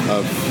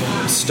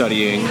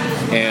studying,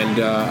 and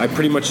I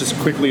pretty much as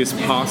quickly as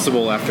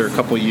possible after a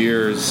couple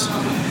years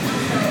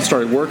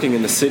started working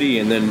in the city,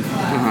 and then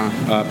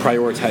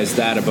prioritized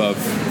that above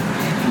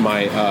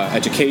my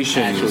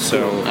education.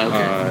 So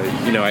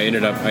I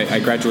ended up I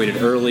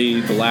graduated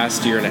early. The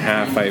last year and a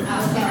half I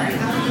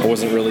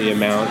wasn't really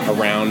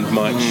around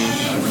much.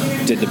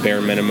 Did the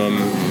bare minimum,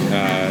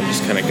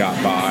 just kind of got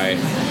by.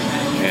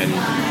 And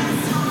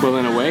well,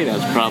 in a way,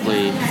 that's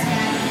probably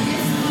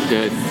a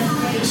good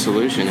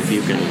solution if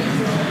you can.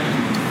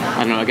 I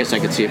don't know. I guess I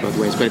could see it both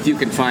ways, but if you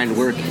can find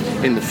work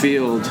in the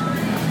field,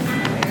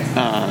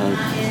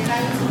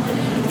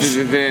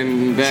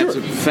 then that's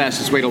the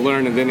fastest way to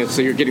learn, and then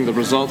so you're getting the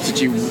results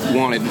that you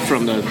wanted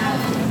from the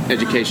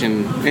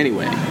education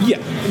anyway.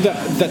 Yeah,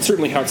 that's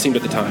certainly how it seemed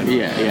at the time.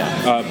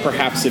 Yeah.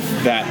 Perhaps if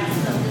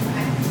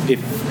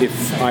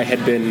I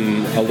had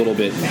been a little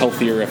bit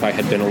healthier, if I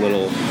had been a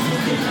little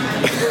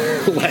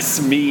less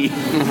me,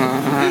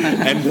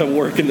 and the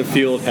work in the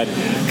field had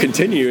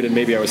continued, and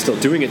maybe I was still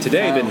doing it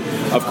today, then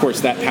of course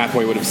that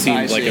pathway would have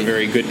seemed like a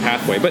very good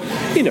pathway. But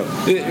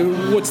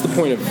what's the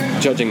point of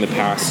judging the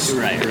past?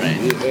 Right.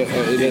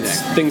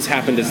 Things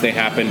happened as they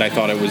happened. I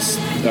thought I was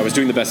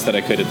doing the best that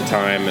I could at the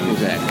time, and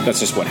that's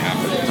just what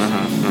happened.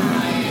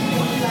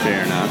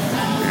 Fair enough.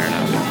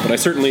 But I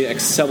certainly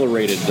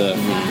accelerated the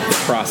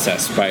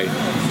process by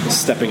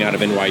stepping out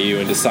of NYU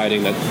and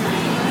deciding that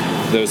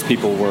those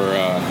people were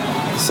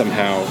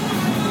somehow,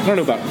 I don't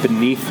know about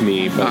beneath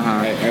me, but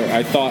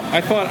I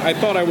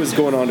thought I was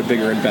going on to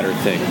bigger and better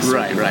things.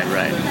 Right.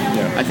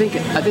 Yeah. I think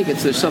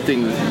there's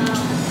something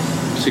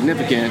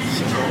significant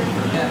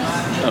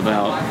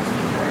about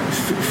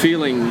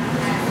feeling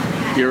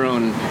your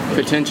own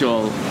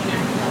potential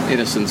in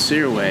a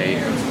sincere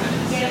way,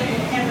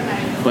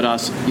 but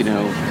also,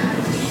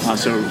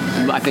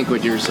 I think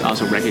what you're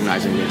also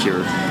recognizing that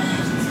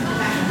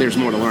there's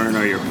more to learn,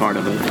 or you're part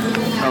of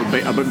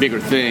a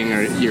bigger thing,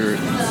 or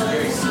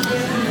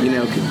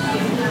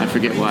I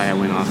forget why I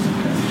went off.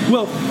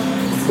 Well,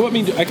 I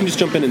mean, I can just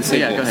jump in and say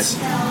this.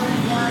 Go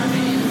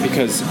ahead.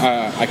 Because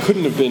I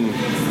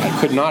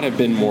could not have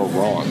been more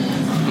wrong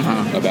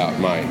about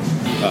my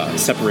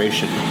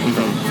separation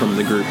from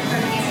the group.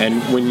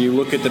 And when you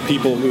look at the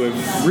people who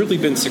have really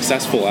been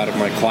successful out of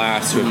my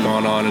class, who have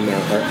gone on and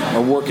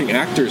are working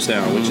actors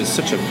now, which is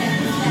such a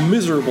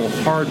miserable,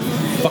 hard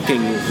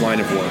fucking line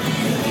of work.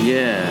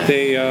 Yeah.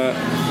 They,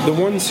 the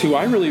ones who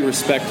I really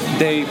respect,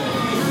 they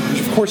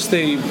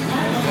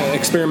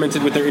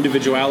experimented with their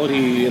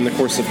individuality in the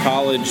course of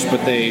college,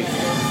 but they,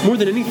 more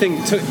than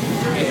anything, took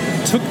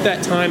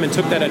that time and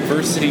took that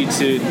adversity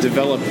to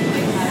develop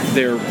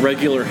their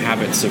regular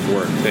habits of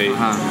work. They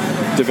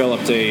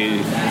developed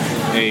a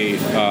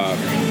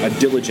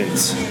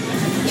diligence.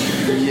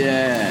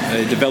 Yeah.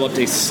 They developed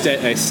a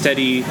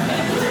steady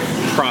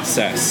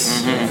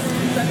process.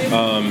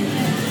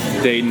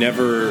 They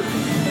never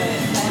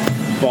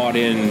bought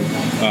in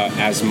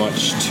as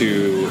much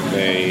to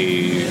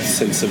a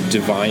sense of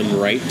divine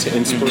right to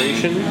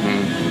inspiration.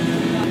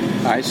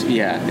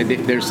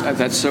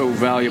 That's so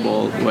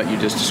valuable what you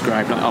just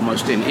described.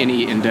 Almost in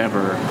any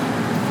endeavor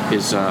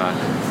is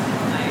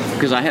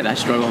because I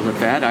struggled with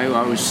that. I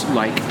was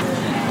like,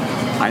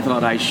 I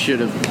thought I should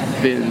have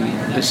been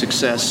a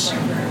success.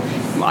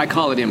 I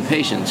call it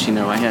impatience.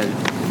 I had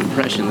the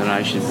impression that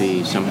I should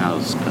be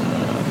somehow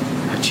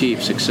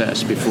achieve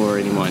success before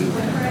anyone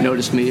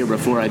noticed me or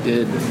before I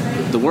did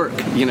the work.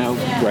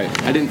 Right.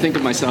 I didn't think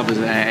of myself as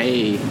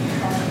a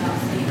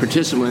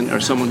participant or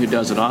someone who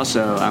does it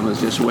also. I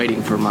was just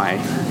waiting for my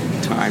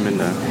time in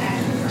the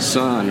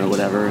sun or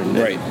whatever. And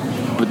right.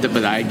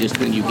 But I just,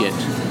 when you get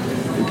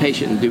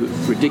impatient and do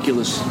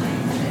ridiculous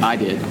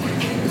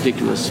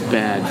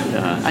bad.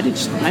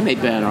 I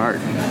made bad art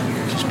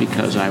just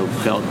because I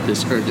felt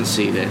this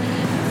urgency that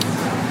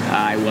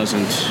I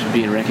wasn't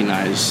being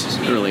recognized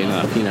early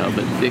enough,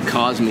 but it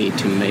caused me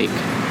to make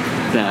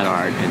bad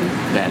art and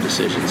bad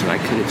decisions. And I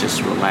could have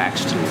just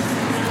relaxed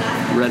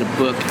and read a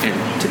book,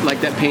 and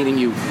like that painting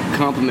you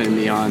complimented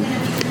me on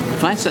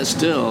if I sat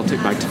still, took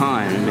my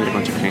time, and made a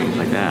bunch of paintings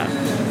like that,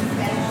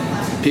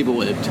 people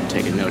would have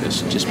taken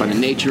notice just by the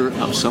nature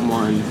of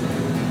someone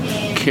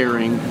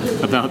caring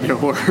about their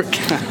work.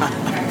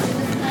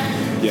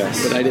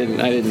 Yes. But I didn't.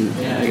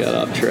 I got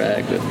off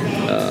track.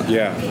 But,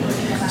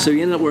 Yeah. So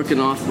you ended up working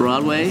off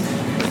Broadway?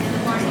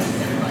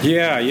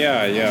 Yeah.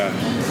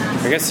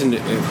 I guess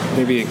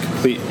maybe in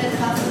complete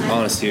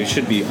honesty, it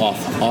should be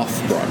off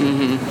Broadway.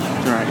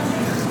 Mm-hmm. Right.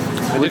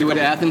 Would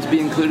Athens be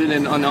included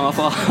in on off?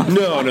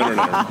 No.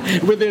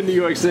 Within New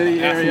York City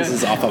area? Athens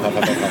is off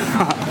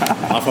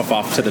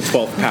to the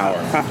 12th power.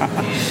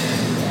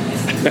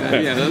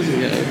 Okay.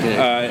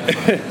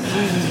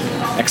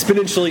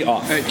 Exponentially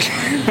off.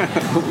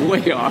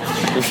 Way off.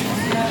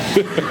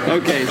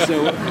 Okay,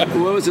 so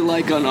what was it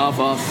like on off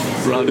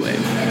Broadway?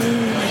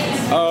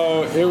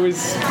 Oh, it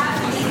was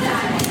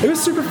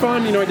super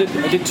fun. You know, I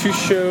did 2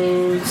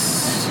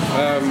 shows.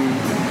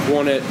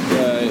 One at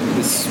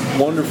this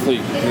wonderfully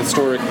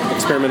historic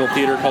experimental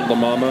theater called La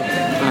Mama,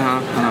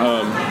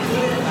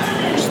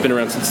 which has been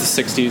around since the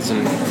 '60s,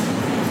 and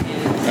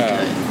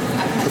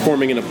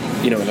performing in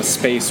a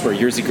space where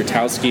Jerzy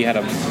Grotowski had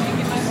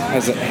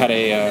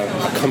a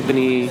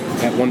company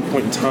at one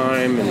point in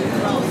time, and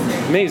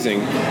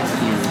amazing.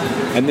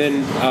 And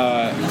then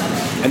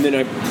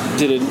I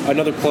did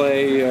another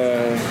play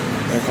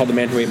called The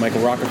Man Who Ate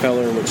Michael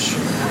Rockefeller, which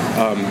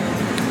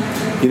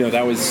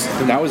that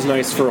was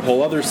nice for a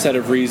whole other set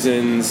of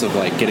reasons of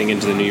like getting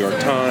into the New York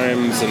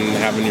Times and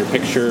having your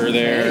picture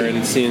there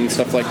and seeing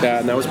stuff like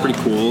that, and that was pretty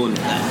cool.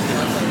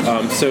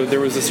 And so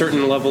there was a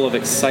certain level of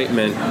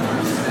excitement.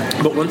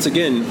 But once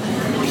again,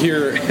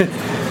 here,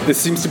 this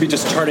seems to be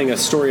just charting a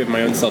story of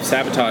my own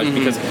self-sabotage,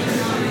 because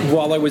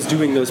while I was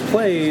doing those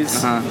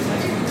plays,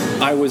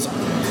 I was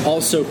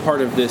also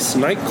part of this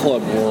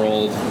nightclub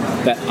world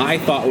that I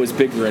thought was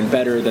bigger and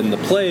better than the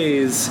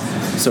plays,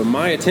 so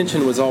my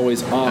attention was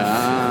always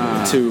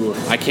off to,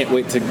 I can't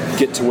wait to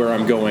get to where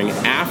I'm going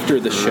after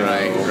the show.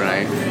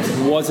 Right.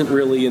 Wasn't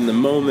really in the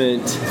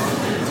moment.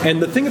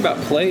 And the thing about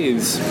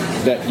plays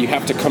that you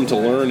have to come to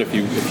learn if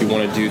you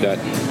want to do that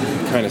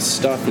kind of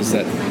stuff is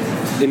that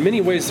in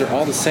many ways they're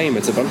all the same.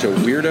 It's a bunch of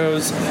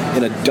weirdos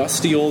in a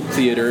dusty old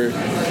theater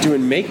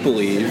doing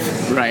make-believe.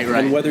 Right.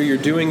 And whether you're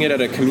doing it at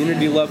a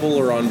community level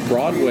or on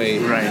Broadway,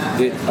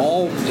 it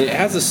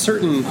has a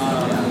certain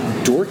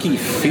dorky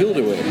feel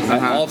to it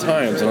at all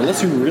times. And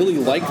unless you really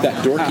like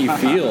that dorky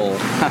feel,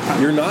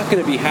 you're not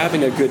going to be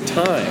having a good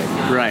time.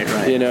 Right.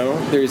 You know,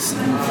 there's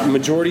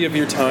majority of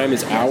your time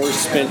is hours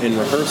spent in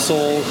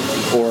rehearsal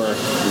or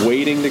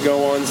waiting to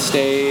go on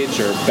stage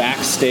or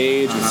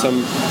backstage with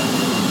some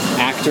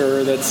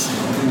actor that's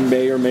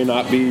may or may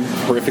not be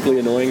horrifically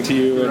annoying to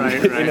you,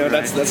 and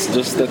that's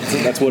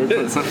what it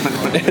is.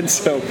 And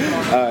so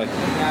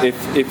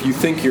if you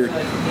think you're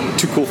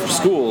too cool for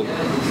school,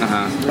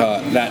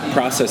 that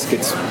process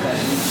gets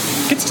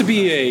to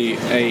be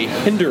a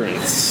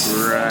hindrance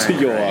to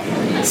your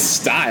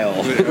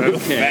style real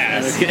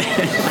fast.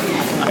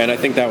 And I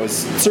think that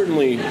was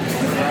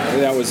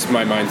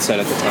my mindset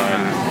at the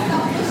time.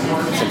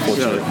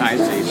 So I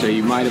see. So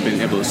you might have been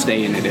able to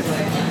stay in it if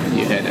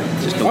you had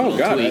just a little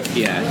tweak.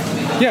 Yeah,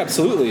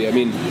 absolutely. I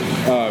mean,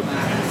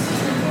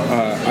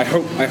 I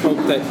hope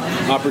that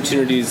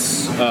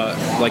opportunities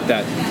like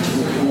that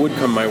would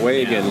come my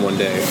way again one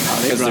day,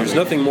 because there's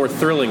nothing more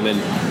thrilling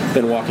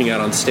than walking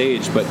out on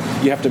stage, but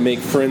you have to make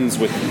friends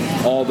with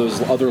all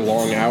those other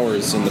long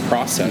hours in the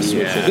process,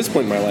 which at this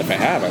point in my life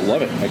I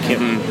love it. I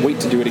can't wait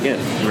to do it again.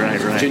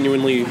 Right.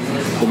 Genuinely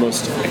the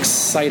most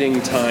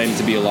exciting time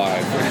to be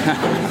alive.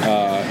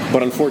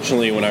 But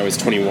unfortunately when I was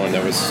 21,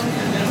 that was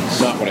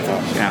not what I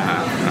thought.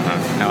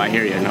 No, I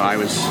hear you. No, I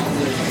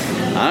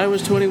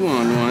was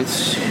 21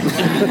 once.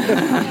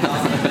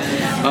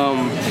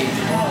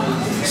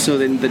 So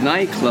then the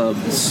nightclub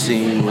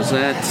scene, was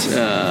that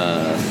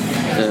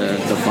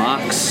the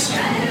Box?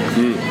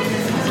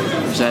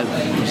 Was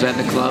that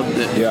the club?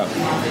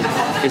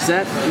 Is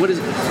that, what is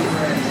it?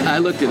 I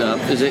looked it up.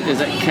 Is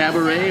that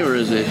cabaret or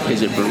is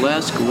it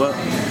burlesque? What?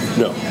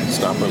 No, it's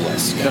not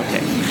burlesque.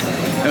 Okay.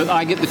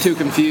 I get the two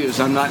confused.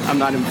 I'm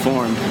not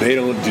informed. They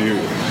don't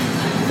do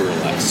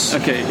burlesque.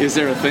 Okay, is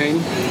there a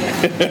thing?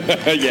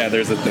 Yeah,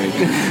 there's a thing.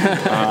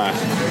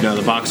 No,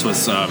 the Box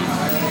was a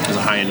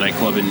high-end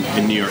nightclub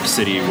in New York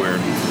City where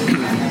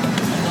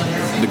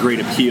the Great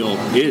Appeal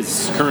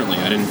is currently.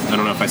 I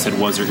don't know if I said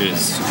was or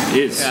is.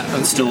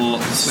 Yeah. Still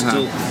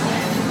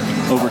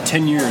over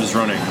 10 years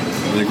running.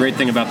 The great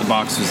thing about the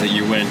Box was that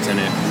you went and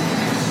it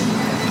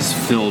was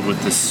filled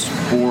with this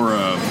aura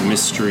of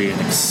mystery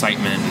and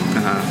excitement.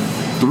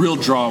 The real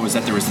draw was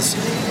that there was this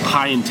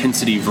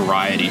high-intensity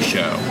variety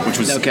show, which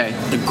was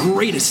the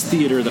greatest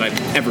theater that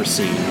I've ever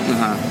seen.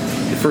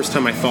 The first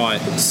time I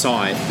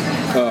saw it,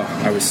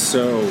 I was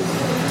so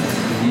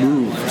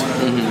moved.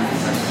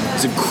 It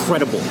was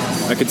incredible.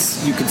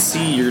 You could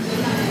see your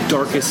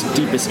darkest,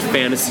 deepest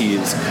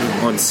fantasies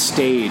on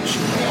stage,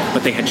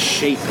 but they had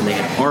shape and they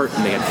had art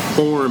and they had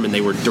form and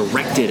they were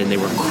directed and they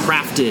were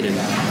crafted, and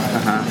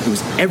It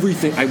was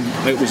everything.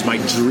 It was my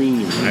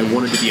dream. I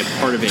wanted to be a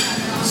part of it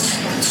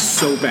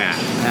so bad,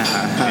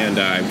 and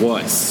I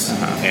was,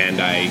 and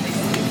I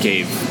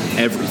gave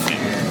everything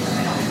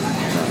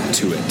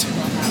to it.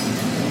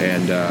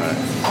 And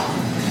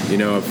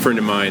a friend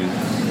of mine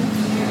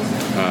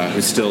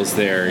who still is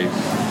there, he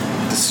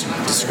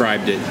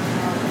described it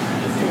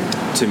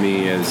to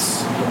me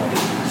as,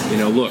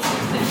 look,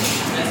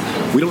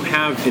 we don't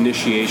have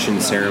initiation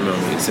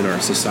ceremonies in our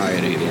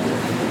society anymore.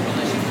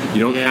 We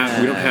don't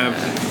have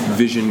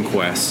vision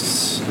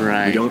quests.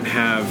 Right. We don't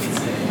have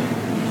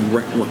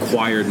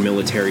required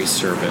military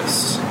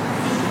service.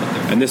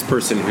 And this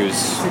person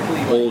who's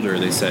older,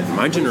 they said,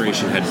 my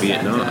generation had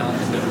Vietnam.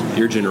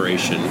 Your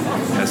generation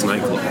has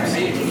nightclubs.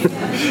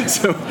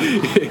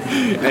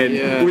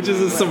 Which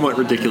is a somewhat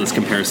ridiculous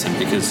comparison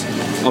because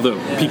although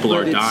people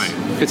are dying,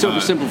 it's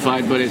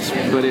oversimplified, but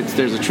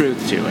there's a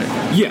truth to it.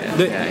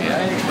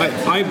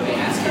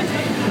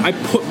 I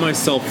put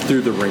myself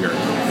through the ringer,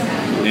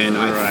 and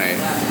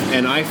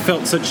I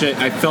felt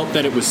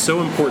that it was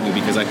so important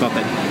because I thought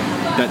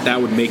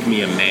that would make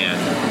me a man.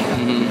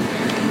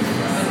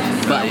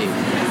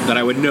 That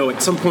I would know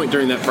at some point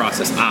during that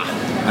process,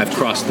 I've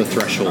crossed the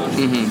threshold.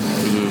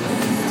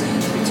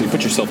 So you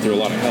put yourself through a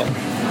lot of hell.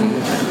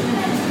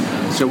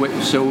 So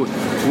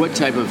what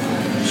type of,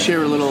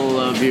 share a little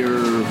of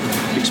your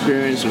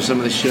experience or some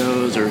of the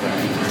shows or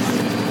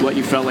what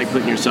you felt like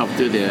putting yourself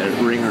through the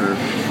ringer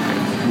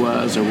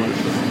was, or what?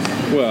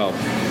 Well,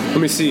 let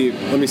me see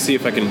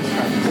if I can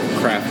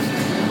craft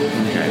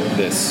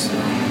this.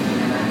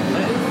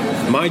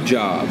 My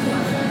job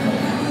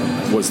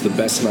was the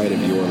best night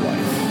of your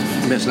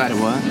life. Best night of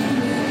what?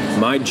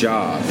 My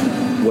job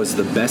was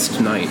the best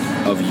night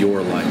of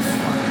your life.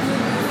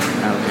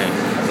 Okay.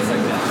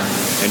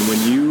 And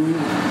when you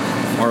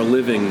are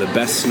living the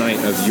best night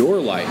of your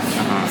life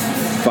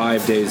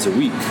 5 days a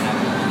week,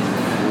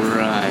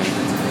 right,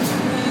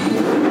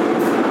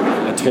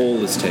 a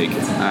toll is taken.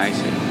 I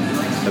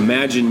see.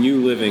 Imagine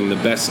you living the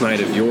best night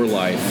of your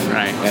life,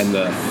 right, and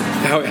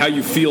how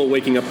you feel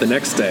waking up the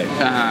next day.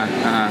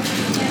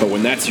 But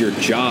when that's your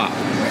job,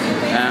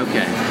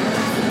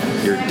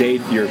 your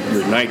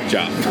night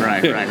job,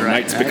 right.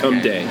 Nights become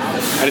day.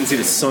 I didn't see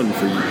the sun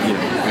for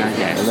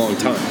a long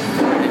time.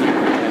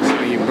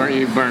 So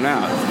you burn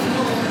out.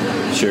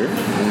 Sure.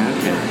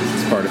 Okay.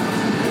 It's part of it.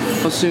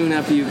 How soon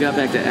after you got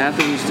back to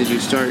Athens did you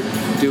start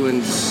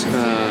doing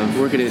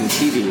working in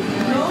TV?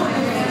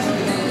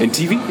 In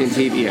TV? In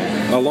TV,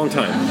 yeah. A long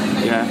time.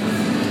 Yeah.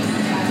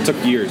 It took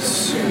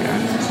years.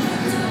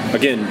 Yeah.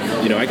 Again,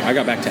 I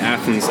got back to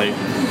Athens. I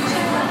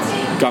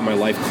got my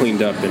life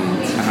cleaned up, and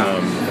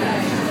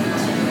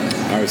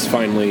I was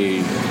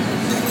finally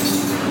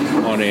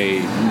on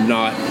a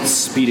not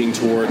speeding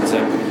towards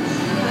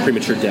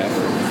premature death.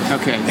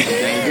 Okay,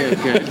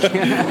 good.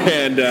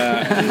 And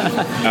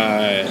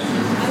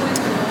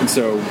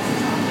so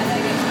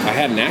I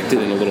hadn't acted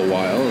in a little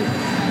while,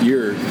 a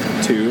year or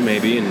two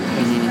maybe, and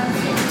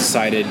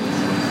decided,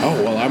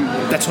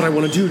 that's what I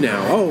want to do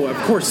now. Oh, of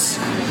course.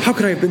 How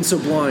could I have been so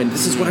blind?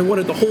 This is what I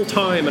wanted the whole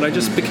time, and I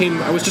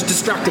was just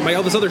distracted by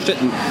all this other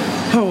shit, and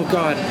oh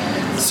God.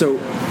 So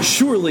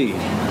surely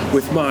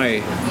with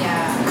my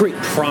great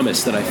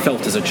promise that I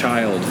felt as a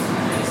child,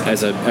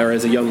 as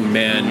a young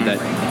man, that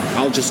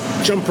I'll just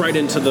jump right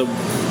into the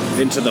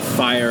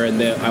fire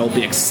and I'll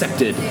be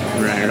accepted,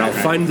 and I'll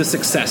find the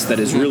success that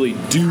is really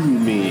due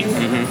me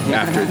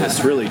after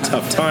this really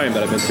tough time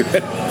that I've been through.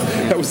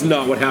 That was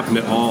not what happened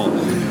at all.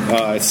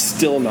 It's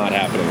still not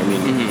happening. I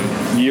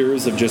mean,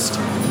 years of just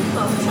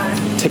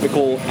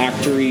typical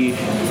actory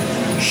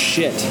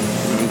shit,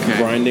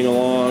 grinding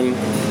along.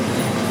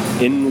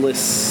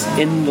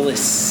 Endless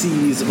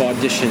seas of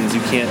auditions.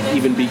 You can't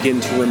even begin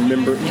to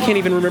remember. You can't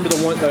even remember the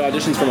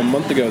auditions from a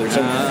month ago. There's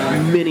so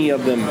many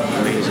of them.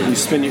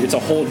 Amazing. It's a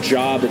whole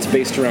job that's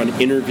based around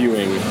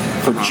interviewing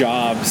for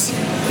jobs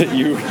that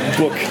you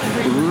book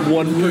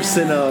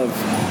 1% of.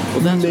 Well,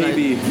 that's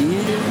maybe.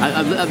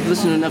 I've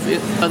listened to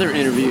enough other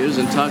interviews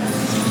and talked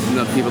to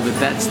enough people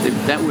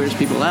that wears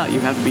people out.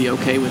 You have to be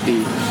okay with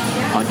the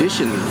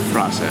audition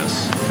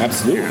process.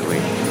 Absolutely.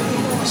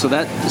 So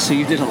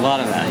you did a lot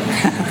of that.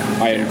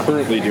 I am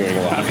currently doing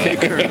a lot of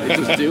that. Currently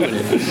just doing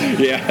it.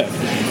 Yeah.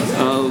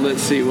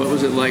 Let's see. What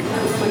was it like?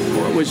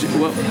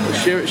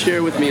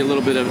 Share with me a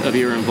little bit of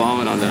your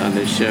involvement on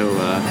this show,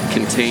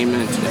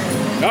 Containment.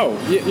 Oh,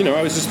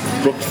 I was just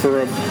booked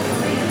for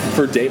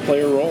a day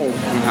player role.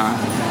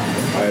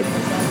 I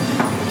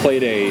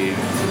played a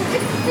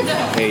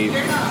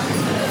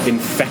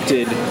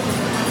infected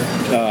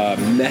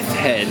meth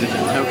head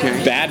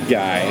bad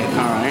guy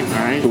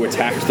who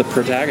attacked the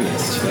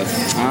protagonist.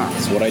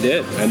 That's what I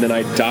did. And then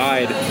I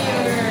died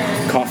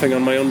coughing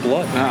on my own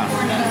blood.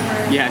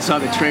 Yeah, I saw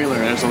the trailer.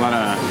 There's a lot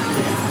of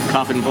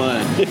coughing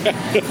blood.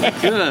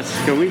 Goodness,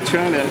 are we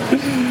trying to...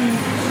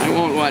 I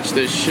won't watch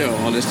this show.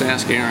 I'll just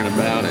ask Aaron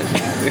about it.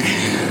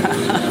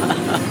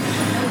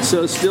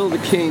 So Still the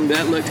King,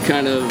 that looked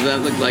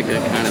like a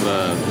kind of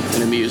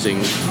an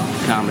amusing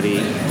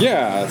comedy.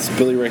 Yeah, it's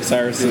Billy Ray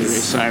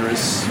Cyrus's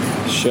Cyrus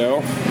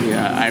show.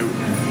 Yeah,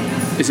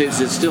 Is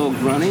it still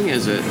running?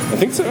 Is it? I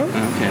think so.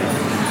 Okay.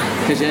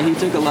 Because he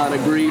took a lot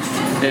of grief,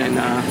 and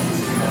I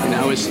don't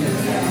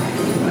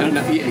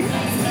know.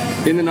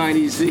 In the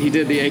 '90s, he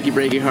did the "Achy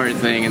Breaky Heart"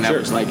 thing, and that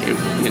was like, it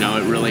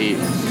really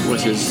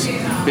was his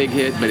big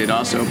hit, but it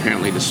also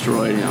apparently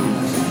destroyed him.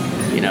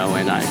 And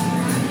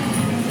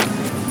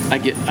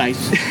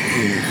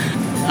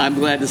I'm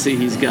glad to see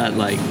he's got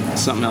like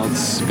something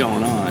else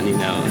going on. He's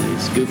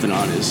goofing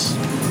on his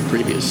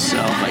previous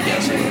self, I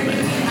guess, a little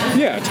bit.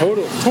 Yeah,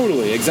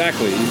 totally,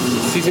 exactly.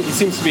 He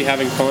seems to be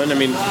having fun. I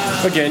mean,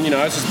 again,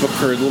 I was just booked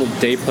for a little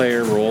day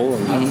player role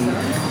and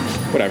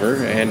whatever.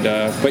 And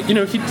but he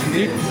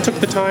took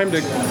the time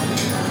to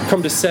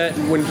come to set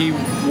when he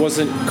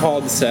wasn't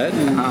called to set,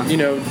 and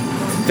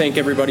thank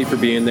everybody for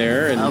being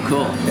there. And, oh,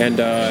 cool. And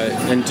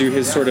do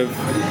his sort of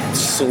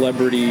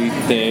celebrity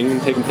thing,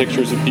 taking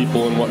pictures of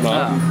people and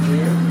whatnot.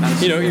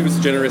 He was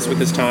generous with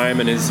his time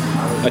and his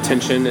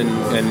attention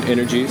and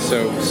energy.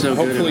 So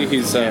hopefully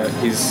he's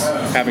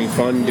having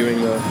fun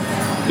doing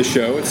the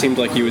show. It seemed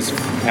like he was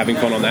having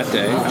fun on that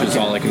day, which is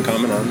all I can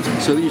comment on.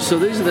 So these are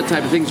the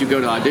type of things you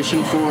go to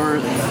audition for,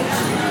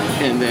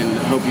 and then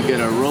hope you get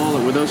a role.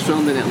 Or were those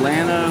filmed in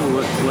Atlanta?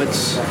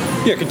 What's?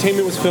 Yeah,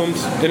 Containment was filmed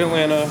in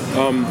Atlanta.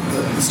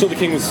 Still the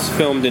King was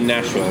filmed in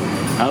Nashville.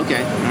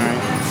 Okay, all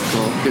right,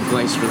 cool, good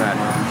place for that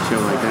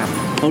show like that.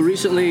 Well,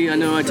 recently I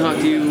know I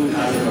talked to you,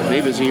 maybe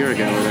it was a year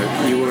ago,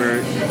 that you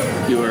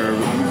were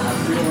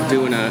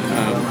doing a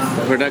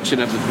production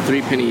of the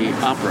Three Penny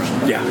Opera.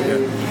 Yeah.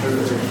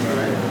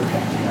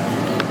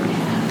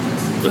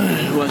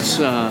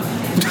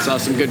 Saw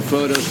some good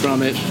photos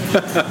from it.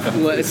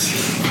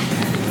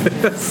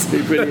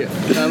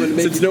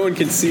 Since no one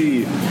can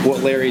see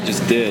what Larry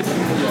just did,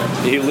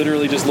 he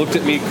literally just looked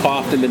at me,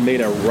 coughed, and then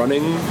made a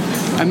running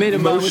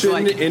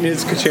motion in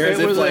his chair as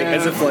if it was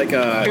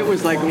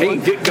like, hey,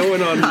 get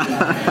going on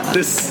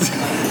this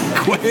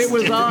quest. It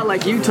was all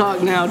like, you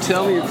talk now,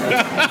 tell me.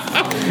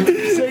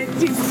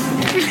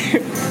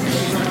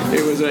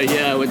 It was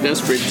with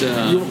desperate.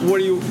 What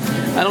do you?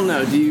 I don't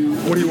know.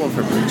 What do you want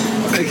from me?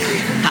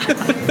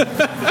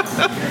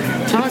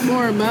 Talk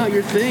more about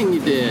your thing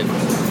you did.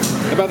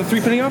 About the Three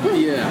Penny Opera?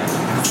 Yeah.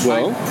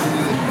 Well,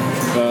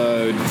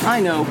 I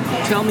know.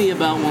 Tell me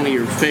about one of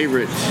your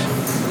favorite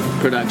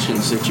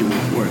productions that you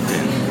worked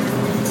in.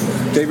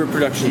 Favorite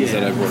productions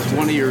that I've worked in.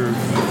 One of your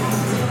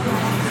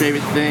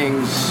favorite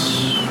things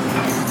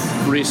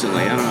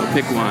recently. I don't know.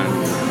 Pick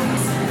one.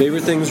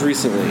 Favorite things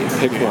recently.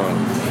 Pick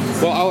one.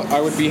 Well,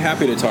 I would be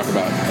happy to talk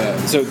about.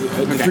 The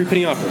Three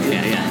Penny Opera.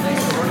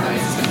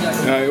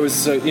 Yeah. It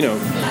was,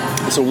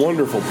 it's a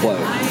wonderful play.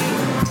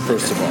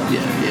 First of all.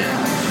 Yeah.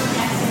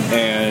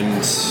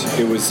 And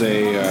it was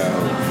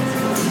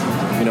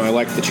I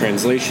liked the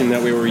translation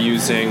that we were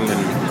using, and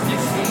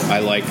I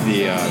liked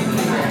the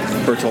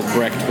Bertolt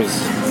Brecht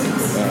was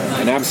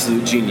an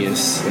absolute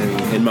genius,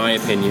 in my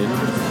opinion.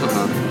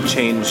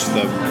 Changed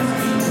the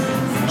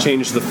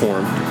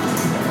form,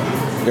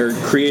 or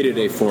created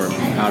a form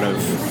out of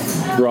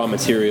raw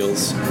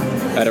materials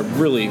at a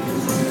really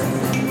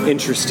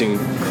interesting,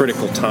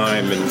 critical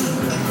time in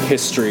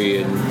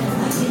history and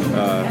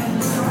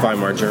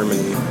Weimar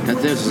Germany.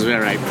 This is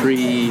right,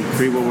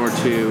 pre-World War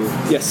II.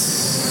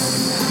 Yes.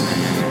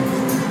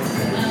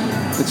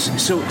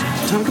 So,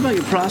 talk about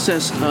your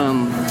process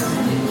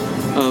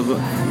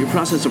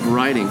of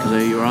writing,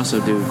 because you also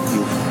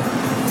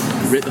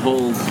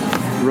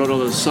wrote all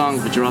those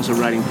songs, but you're also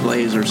writing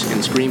plays and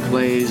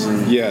screenplays.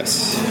 And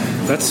yes,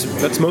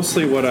 that's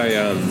mostly what I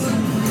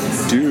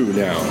do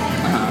now.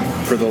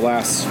 For the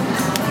last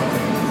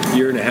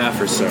year and a half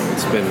or so,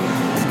 it's been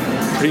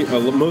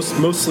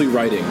mostly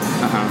writing.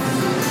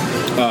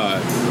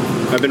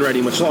 I've been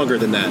writing much longer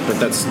than that, but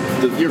that's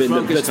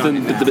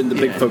been the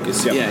big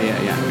focus. Yeah.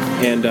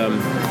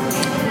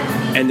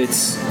 And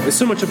it's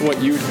so much of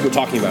what you were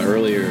talking about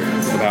earlier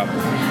about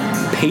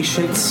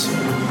patience,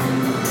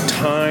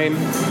 time,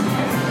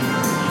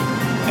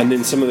 and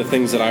then some of the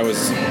things that I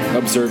was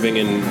observing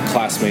in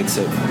classmates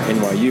at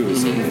NYU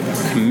is a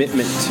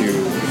commitment to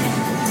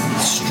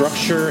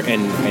structure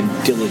and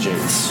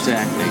diligence.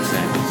 Exactly.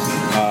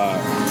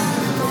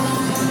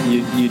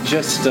 You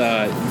just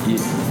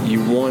you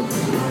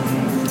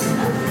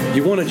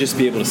want to just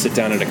be able to sit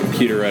down at a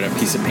computer at a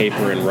piece of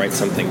paper and write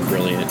something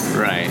brilliant,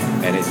 right?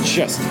 And it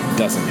just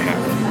doesn't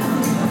happen.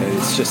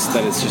 It's just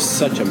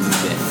such a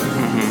myth.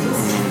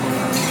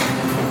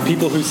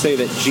 People who say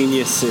that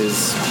genius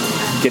is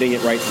getting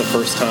it right the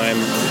first time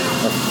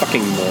are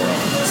fucking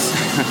morons.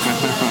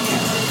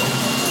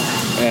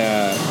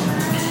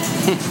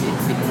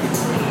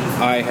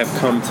 I have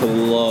come to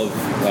love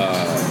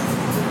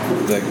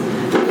the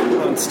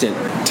constant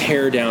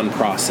tear-down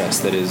process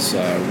that is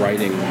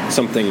writing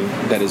something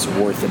that is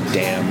worth a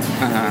damn.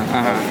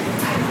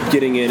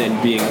 Getting in and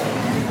being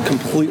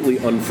completely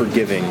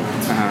unforgiving.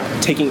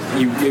 Taking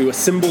you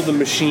assemble the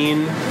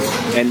machine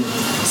and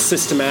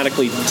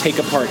systematically take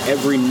apart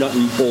every nut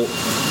and bolt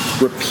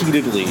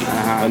repeatedly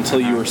until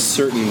you are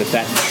certain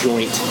that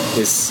joint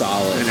is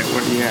solid. And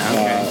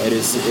okay. It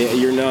is.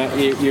 You're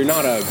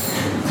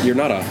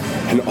not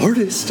an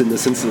artist in the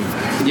sense of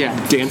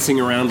dancing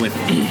around with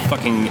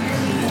fucking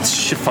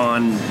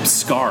chiffon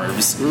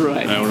scarves.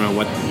 Right. I don't know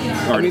what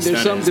artist. I mean,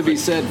 there's something to be but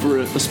said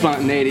for the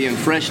spontaneity and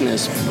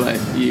freshness,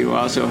 but you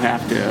also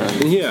have to.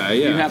 Yeah.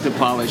 You have to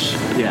polish.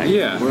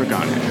 Work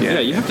on it. Yeah,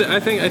 you have to. I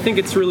think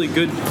it's really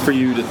good for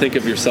you to think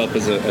of yourself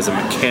as a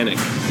mechanic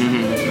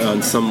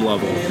on some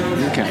level.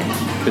 Okay.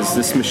 Because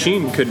this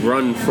machine could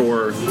run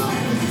for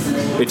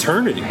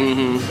eternity.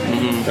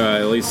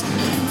 At least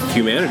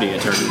humanity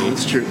eternity.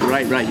 It's true.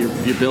 Right.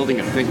 You're building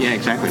a thing. Yeah,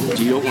 exactly.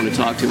 You don't want to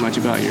talk too much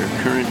about your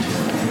current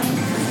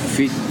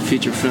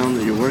feature film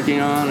that you're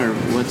working on, or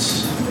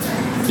what's?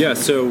 Yeah.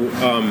 So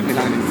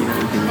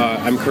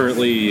I'm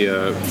currently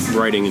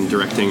writing and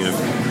directing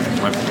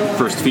my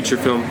first feature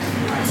film,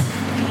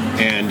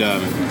 and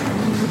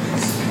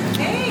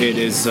it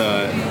is.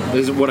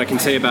 This is what I can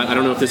say about. I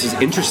don't know if this is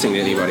interesting to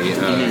anybody,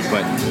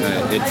 but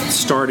it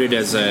started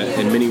as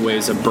in many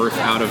ways a birth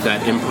out of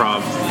that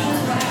improv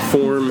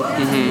form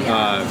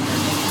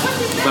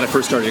that I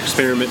first started to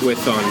experiment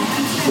with on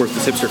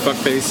Worthless Hipster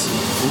Fuckface.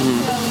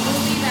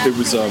 It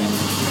was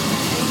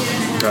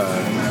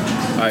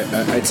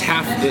it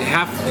half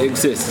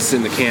exists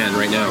in the can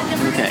right now.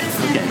 Okay.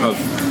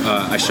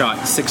 I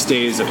shot 6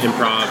 days of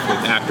improv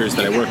with actors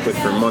that I worked with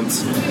for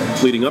months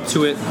leading up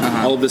to it.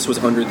 All of this was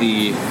under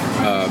the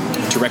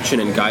direction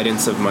and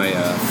guidance of my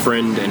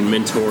friend and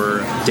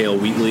mentor Dale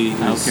Wheatley.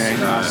 Okay,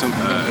 awesome,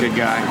 good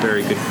guy,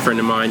 very good friend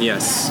of mine.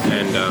 Yes,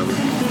 and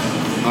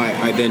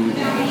I then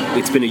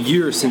it's been a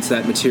year since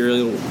that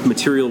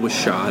material was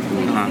shot.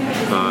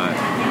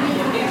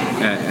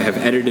 I have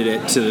edited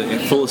it to the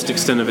fullest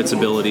extent of its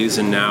abilities,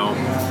 and now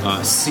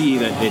see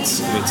that it's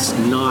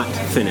not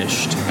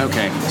finished.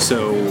 Okay.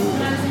 So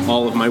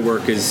all of my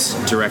work is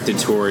directed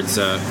towards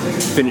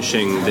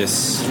finishing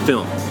this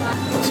film.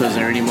 So is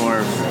there any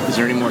more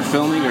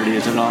filming, or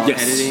is it all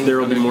editing? Yes, there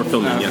will be more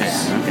filming. Okay.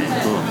 Yes. Okay.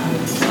 Cool.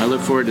 Well, I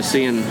look forward to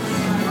seeing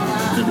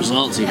the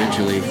results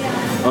eventually.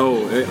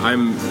 Oh,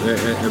 I'm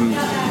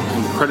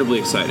incredibly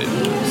excited.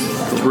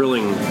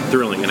 Thrilling,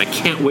 and I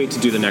can't wait to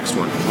do the next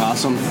one.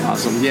 Awesome.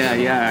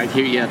 Yeah, I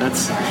hear you.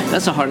 That's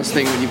the hardest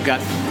thing when you've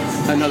got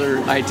another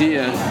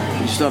idea.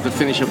 You still have to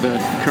finish up the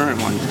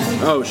current one.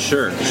 Oh,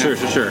 sure.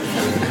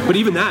 But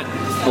even that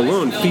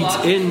alone feeds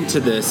into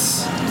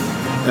this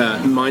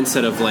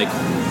mindset of like,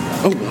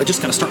 oh, I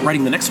just got to start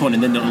writing the next one,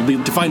 and then it'll be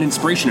divine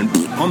inspiration, and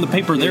on the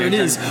paper, there it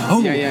is.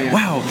 Oh,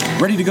 wow,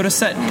 ready to go to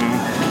set.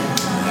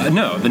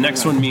 No, the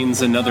next one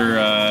means another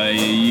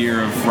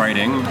year of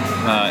writing,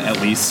 at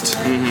least.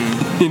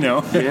 You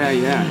know? Yeah.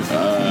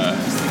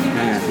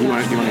 You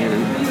want to get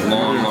in?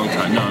 Long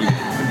time. No,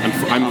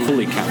 I'm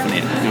fully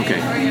caffeinated. Okay.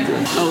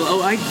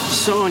 Oh, I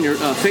saw on your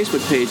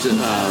Facebook page that,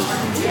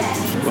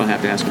 well, I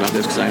have to ask about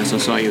this because I also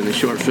saw you in the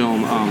short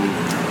film,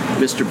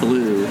 Mr.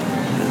 Blue,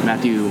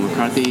 Matthew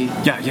McCarthy.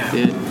 Yeah.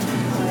 Did.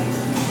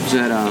 Is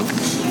that,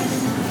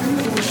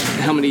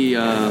 how many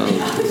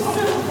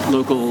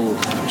local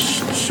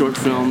short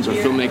films or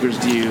filmmakers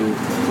do you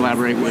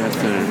collaborate with?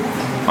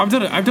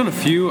 I've done a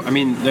few. I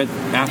mean,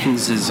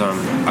 Athens is.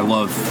 I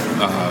love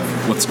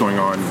what's going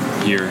on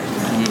here.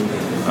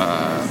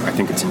 I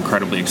think it's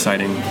incredibly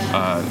exciting.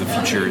 The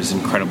future is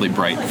incredibly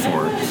bright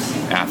for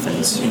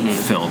Athens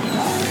film,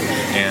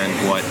 and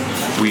what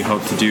we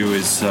hope to do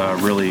is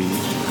really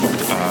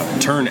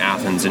turn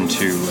Athens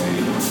into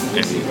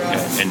a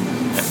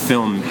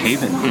film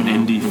haven, an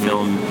indie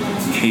film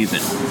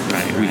haven.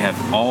 Right. We have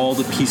all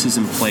the pieces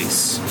in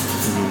place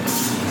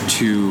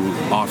to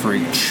offer a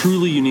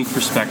truly unique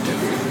perspective.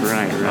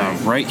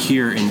 Right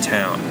here in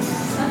town.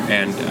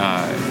 And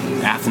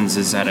Athens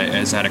is at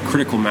a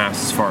critical mass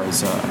as far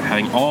as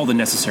having all the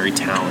necessary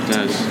talent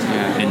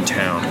in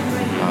town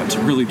to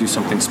really do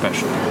something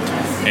special.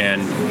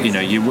 And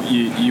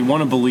you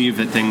want to believe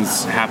that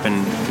things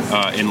happen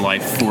in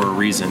life for a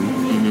reason.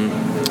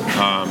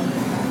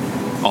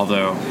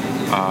 Although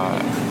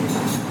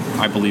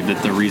I believe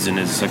that the reason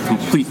is a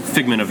complete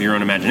figment of your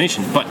own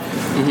imagination. But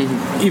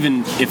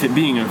even if it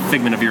being a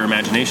figment of your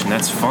imagination,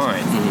 that's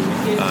fine.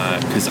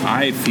 Because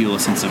I feel a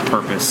sense of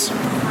purpose,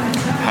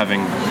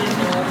 having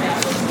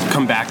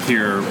come back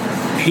here,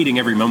 hating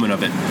every moment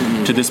of it,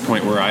 to this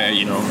point where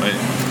I don't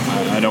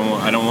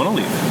want to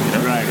leave. You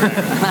know? Right.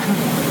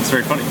 It's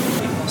very funny.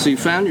 So you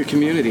found your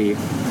community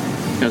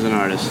as an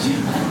artist.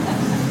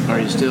 Are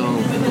you still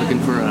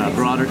looking for a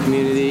broader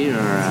community,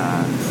 or?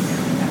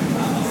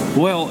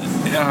 Well,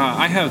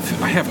 I have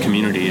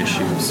community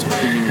issues.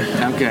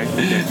 Okay.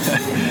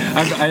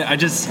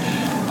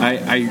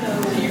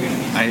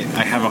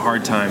 I have a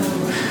hard time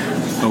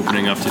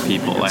opening up to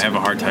people. I have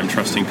a hard time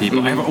trusting people.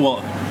 I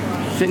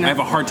have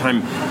a hard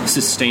time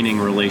sustaining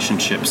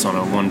relationships on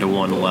a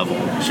one-to-one level.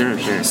 Sure.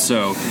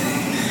 So,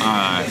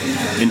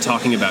 in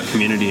talking about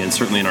community, and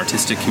certainly an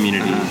artistic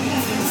community,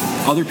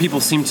 other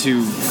people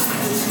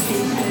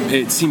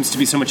it seems to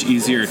be so much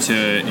easier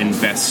to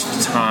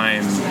invest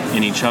time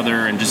in each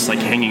other and just like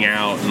hanging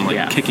out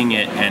and kicking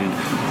it, and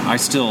I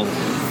still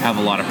have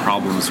a lot of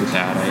problems with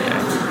that.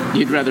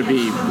 You'd rather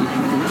be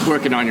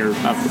working on your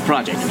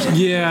project or something.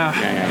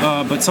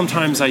 Yeah. But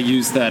sometimes I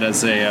use that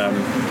as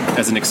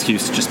an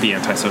excuse to just be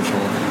antisocial.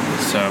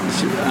 So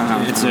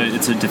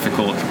it's a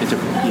difficult.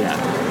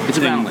 It's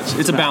a balance.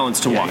 It's a balance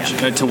to walk.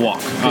 Because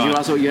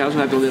you also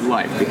have to live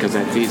life, because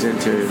that feeds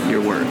into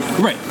your work.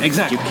 Right.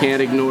 Exactly. You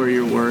can't ignore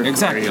your work.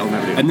 Exactly.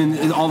 And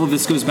then all of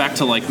this goes back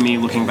to like me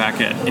looking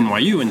back at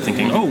NYU and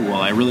thinking, oh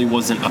well, I really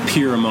wasn't a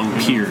peer among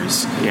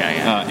peers.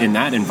 In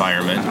that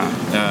environment.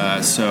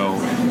 So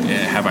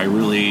have I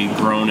really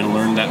grown and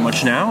learned that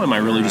much now? Am I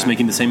really just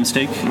making the same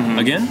mistake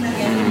again?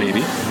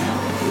 Maybe.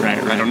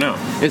 Right. I don't know.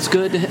 It's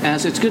good to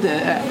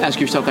ask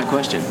yourself that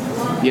question.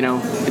 You know,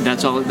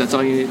 that's all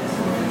you need.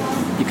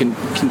 You can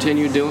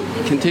continue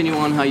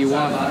on how you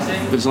want,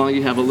 but as long as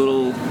you have a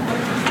little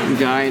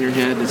guy in your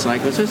head that's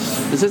like, is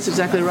this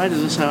exactly right?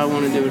 Is this how I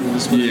want to do it? Is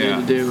this what I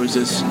need to do? Is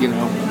this,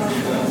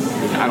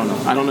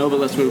 I don't know, but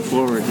let's move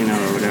forward,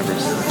 or whatever.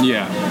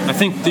 Yeah, I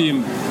think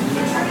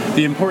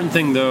the important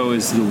thing though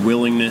is the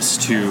willingness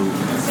to,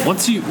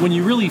 when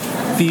you really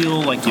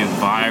feel like you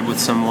vibe with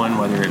someone,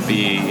 whether it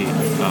be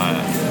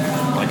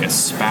like a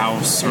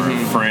spouse or a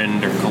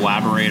friend or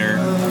collaborator,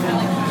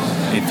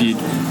 if you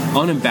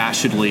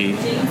unabashedly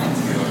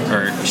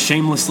or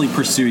shamelessly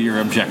pursue your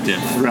objective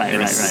in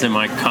a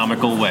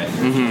semi-comical way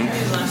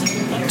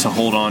to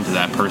hold on to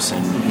that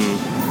person.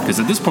 Because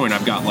at this point, I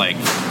got like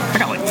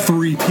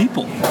 3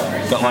 people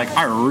that like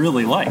I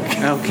really like.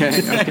 Okay.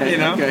 Okay.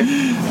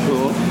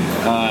 Cool.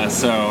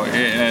 So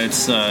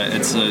it's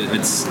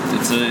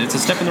a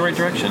step in the right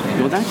direction.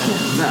 Well,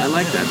 I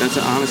like that. That's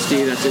an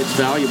honesty. It's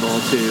valuable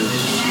to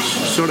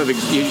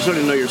you sort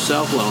of know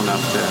yourself well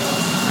enough to.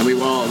 And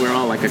we're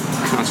all like a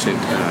constant.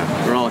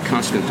 We're all a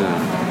constant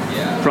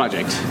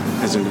project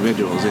as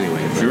individuals,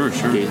 anyway. But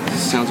sure. It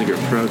sounds like your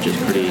approach is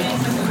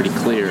pretty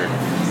clear.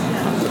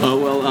 Oh,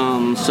 well,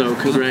 so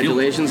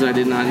congratulations. I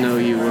did not know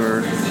you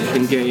were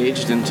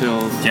engaged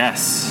until I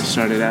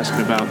started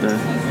asking about the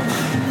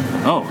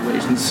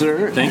relations,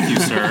 sir. Thank you,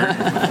 sir.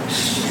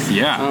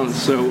 Yeah.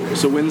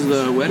 So when's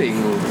the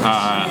wedding?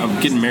 I'm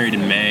getting married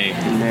in May.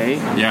 In May?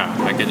 Yeah.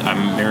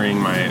 I'm marrying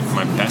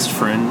my best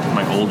friend,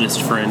 my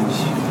oldest friend.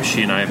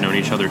 She and I have known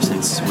each other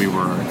since we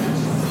were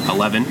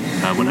 11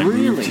 when I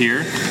moved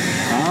here.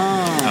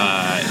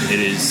 It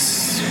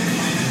is...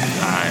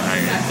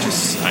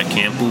 I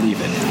can't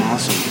believe it.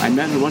 Awesome. I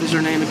met her. What is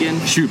her name again?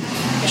 Shub.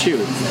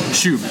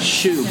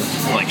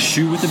 Like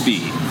shoe with a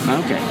B.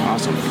 Okay,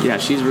 awesome. Yeah,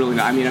 she's really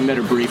nice. I mean, I met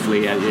her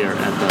briefly at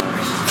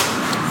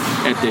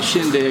the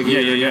shindig.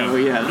 Yeah. She's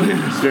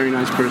a very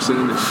nice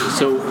person.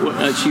 So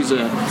she's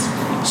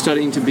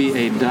studying to be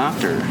a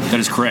doctor. That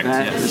is correct.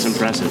 That is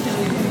impressive.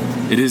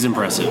 It is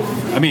impressive.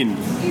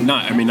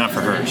 Not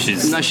for her. She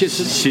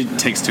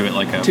takes to it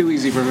like a too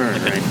easy for her.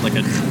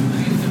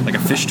 Like a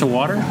fish to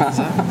water? Is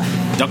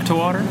that? Duck to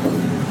water?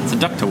 It's a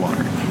duck to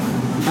water.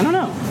 I don't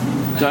know.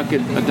 A duck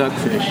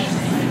fish.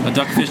 A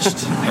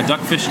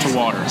duck fish to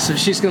water. So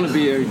she's going to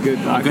be a good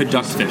doctor. A good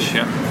duck fish,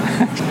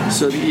 yeah.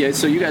 So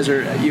you guys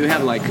you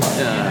have like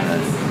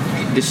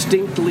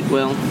distinctly,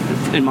 well,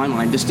 in my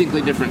mind,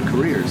 distinctly different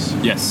careers.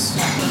 Yes.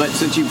 But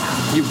since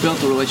you've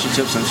built a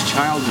relationship since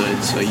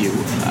childhood, so you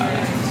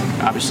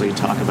obviously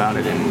talk about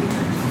it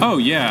and. Oh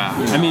yeah.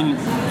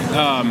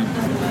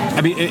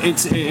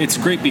 It's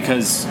great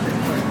because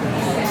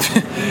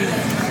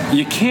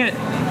you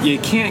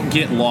can't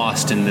get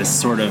lost in this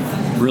sort of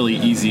really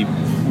easy.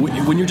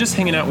 When you're just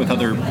hanging out with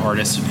other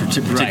artists,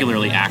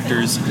 particularly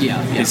actors,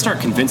 they start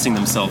convincing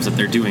themselves that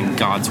they're doing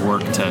God's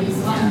work to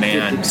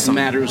it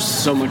matters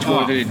so much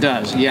more than it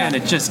does. Yeah, and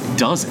it just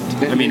doesn't.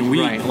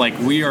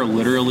 We are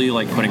literally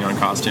like putting on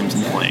costumes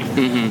and playing,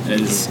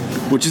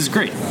 which is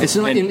great. It's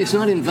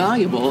not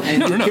invaluable,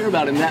 and to care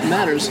about it, that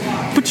matters.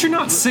 But you're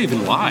not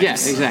saving lives.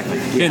 Yes, exactly.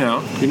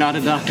 Yeah. You're not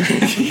a doctor.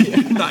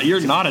 You're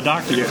not a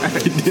doctor.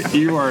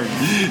 You are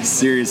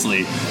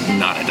seriously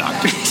not a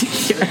doctor.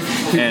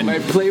 And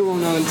might play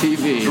one on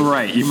TV.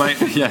 Right, you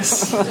might,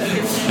 yes.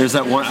 There's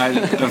that one,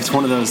 it's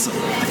one of those,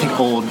 I think,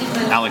 old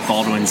Alec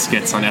Baldwin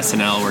skits on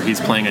SNL where he's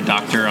playing a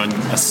doctor on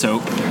a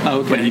soap,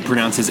 but he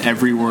pronounces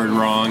every word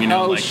wrong,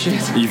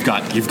 shit. you've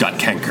got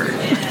canker.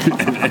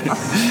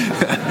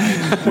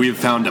 We have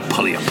found a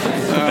polyp.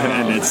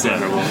 And it's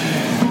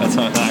that's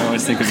how I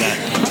always think of that.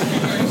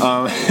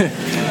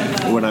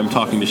 When I'm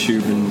talking to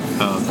Shub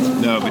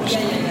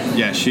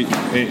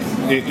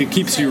it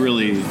keeps you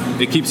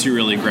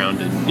really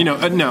grounded.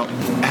 Now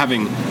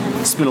having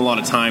spent a lot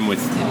of time with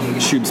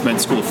Shub's med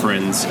school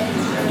friends,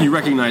 you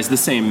recognize the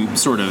same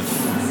sort of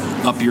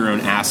up your own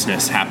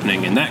assness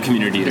happening in that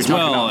community as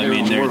well.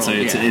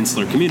 It's an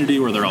insular community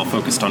where they're all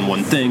focused on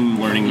one thing,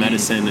 learning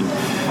medicine,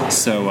 and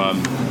so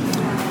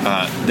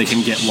they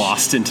can get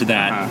lost into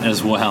that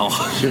as well.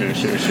 Sure.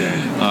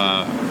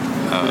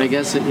 But I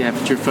guess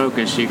if you're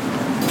focused, you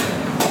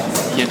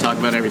can't talk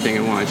about everything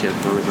at once. You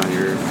have to focus on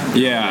your.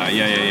 Yeah.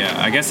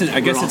 I guess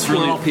it's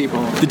really all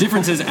people. The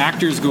difference is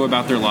actors go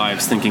about their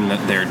lives thinking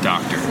that they're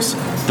doctors.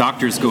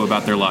 Doctors go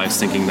about their lives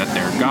thinking that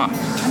they're God.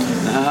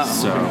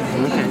 So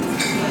Okay.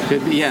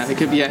 Could be, yeah, it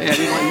could be. Yeah,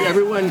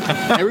 everyone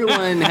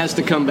has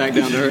to come back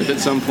down to earth at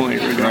some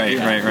point. Right.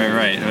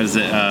 Was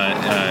it?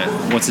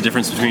 What's the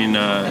difference between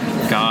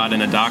God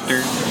and a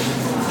doctor?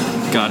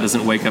 God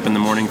doesn't wake up in the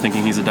morning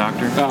thinking he's a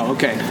doctor. Oh,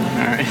 okay.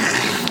 All right.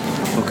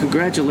 Well,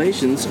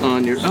 congratulations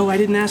on your... Oh, I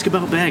didn't ask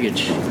about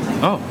baggage.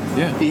 Oh,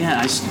 yeah.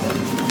 Yeah,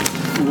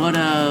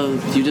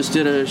 you just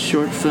did a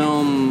short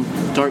film,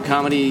 dark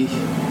comedy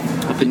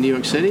up in New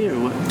York City, or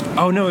what?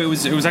 Oh, no, it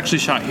was actually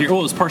shot here. Well,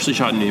 it was partially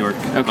shot in New York.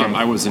 Okay.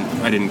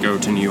 I didn't go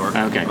to New York.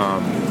 Okay.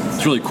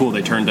 It's really cool.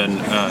 They turned an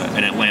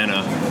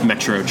Atlanta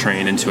metro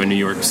train into a New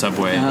York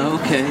subway. Oh,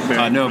 okay.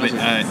 But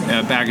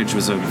Baggage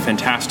was a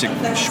fantastic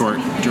short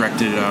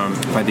directed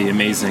by the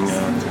amazing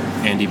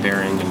Andy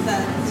Baring,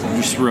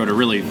 and just wrote a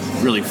really,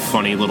 really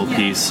funny little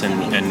piece, and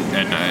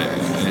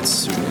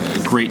it's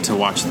great to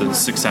watch the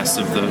success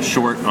of the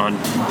short on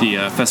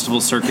the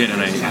festival circuit,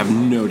 and I have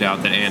no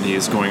doubt that Andy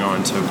is going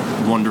on to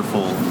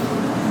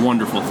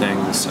wonderful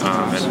things,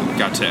 and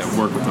got to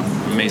work with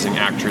an amazing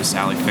actress,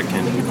 Sally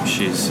Ficken.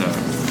 She's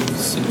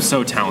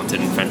so talented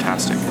and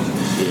fantastic.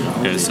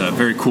 It's a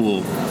very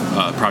cool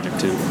project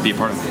to be a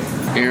part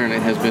of. Aaron,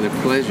 it has been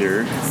a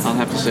pleasure. I'll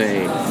have to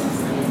say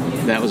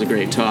that was a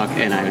great talk,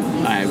 and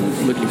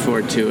I'm looking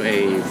forward to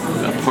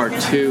a part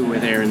 2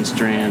 with Aaron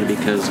Strand,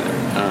 because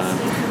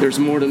there's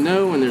more to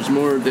know, and there's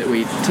more that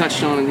we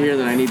touched on in here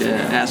that I need to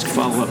ask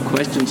follow-up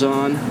questions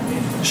on.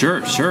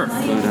 Sure.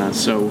 But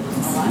so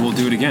we'll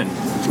do it again.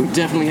 We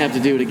definitely have to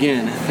do it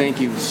again. Thank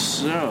you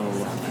so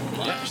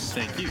much.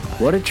 Thank you.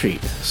 What a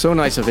treat. So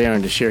nice of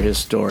Aaron to share his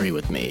story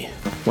with me.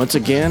 Once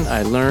again,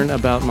 I learn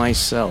about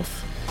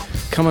myself.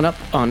 Coming up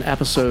on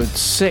episode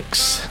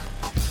 6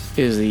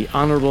 is the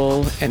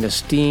Honorable and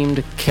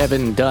Esteemed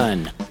Kevin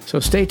Dunn. So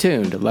stay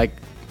tuned, like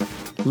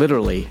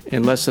literally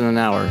in less than an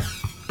hour.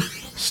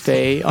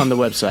 Stay on the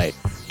website.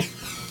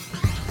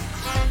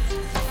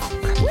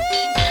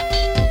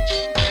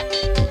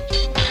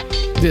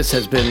 This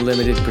has been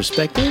Limited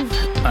Perspective.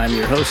 I'm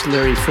your host,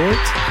 Larry Fort,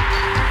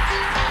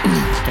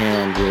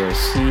 and we'll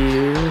see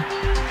you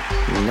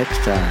next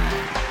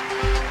time.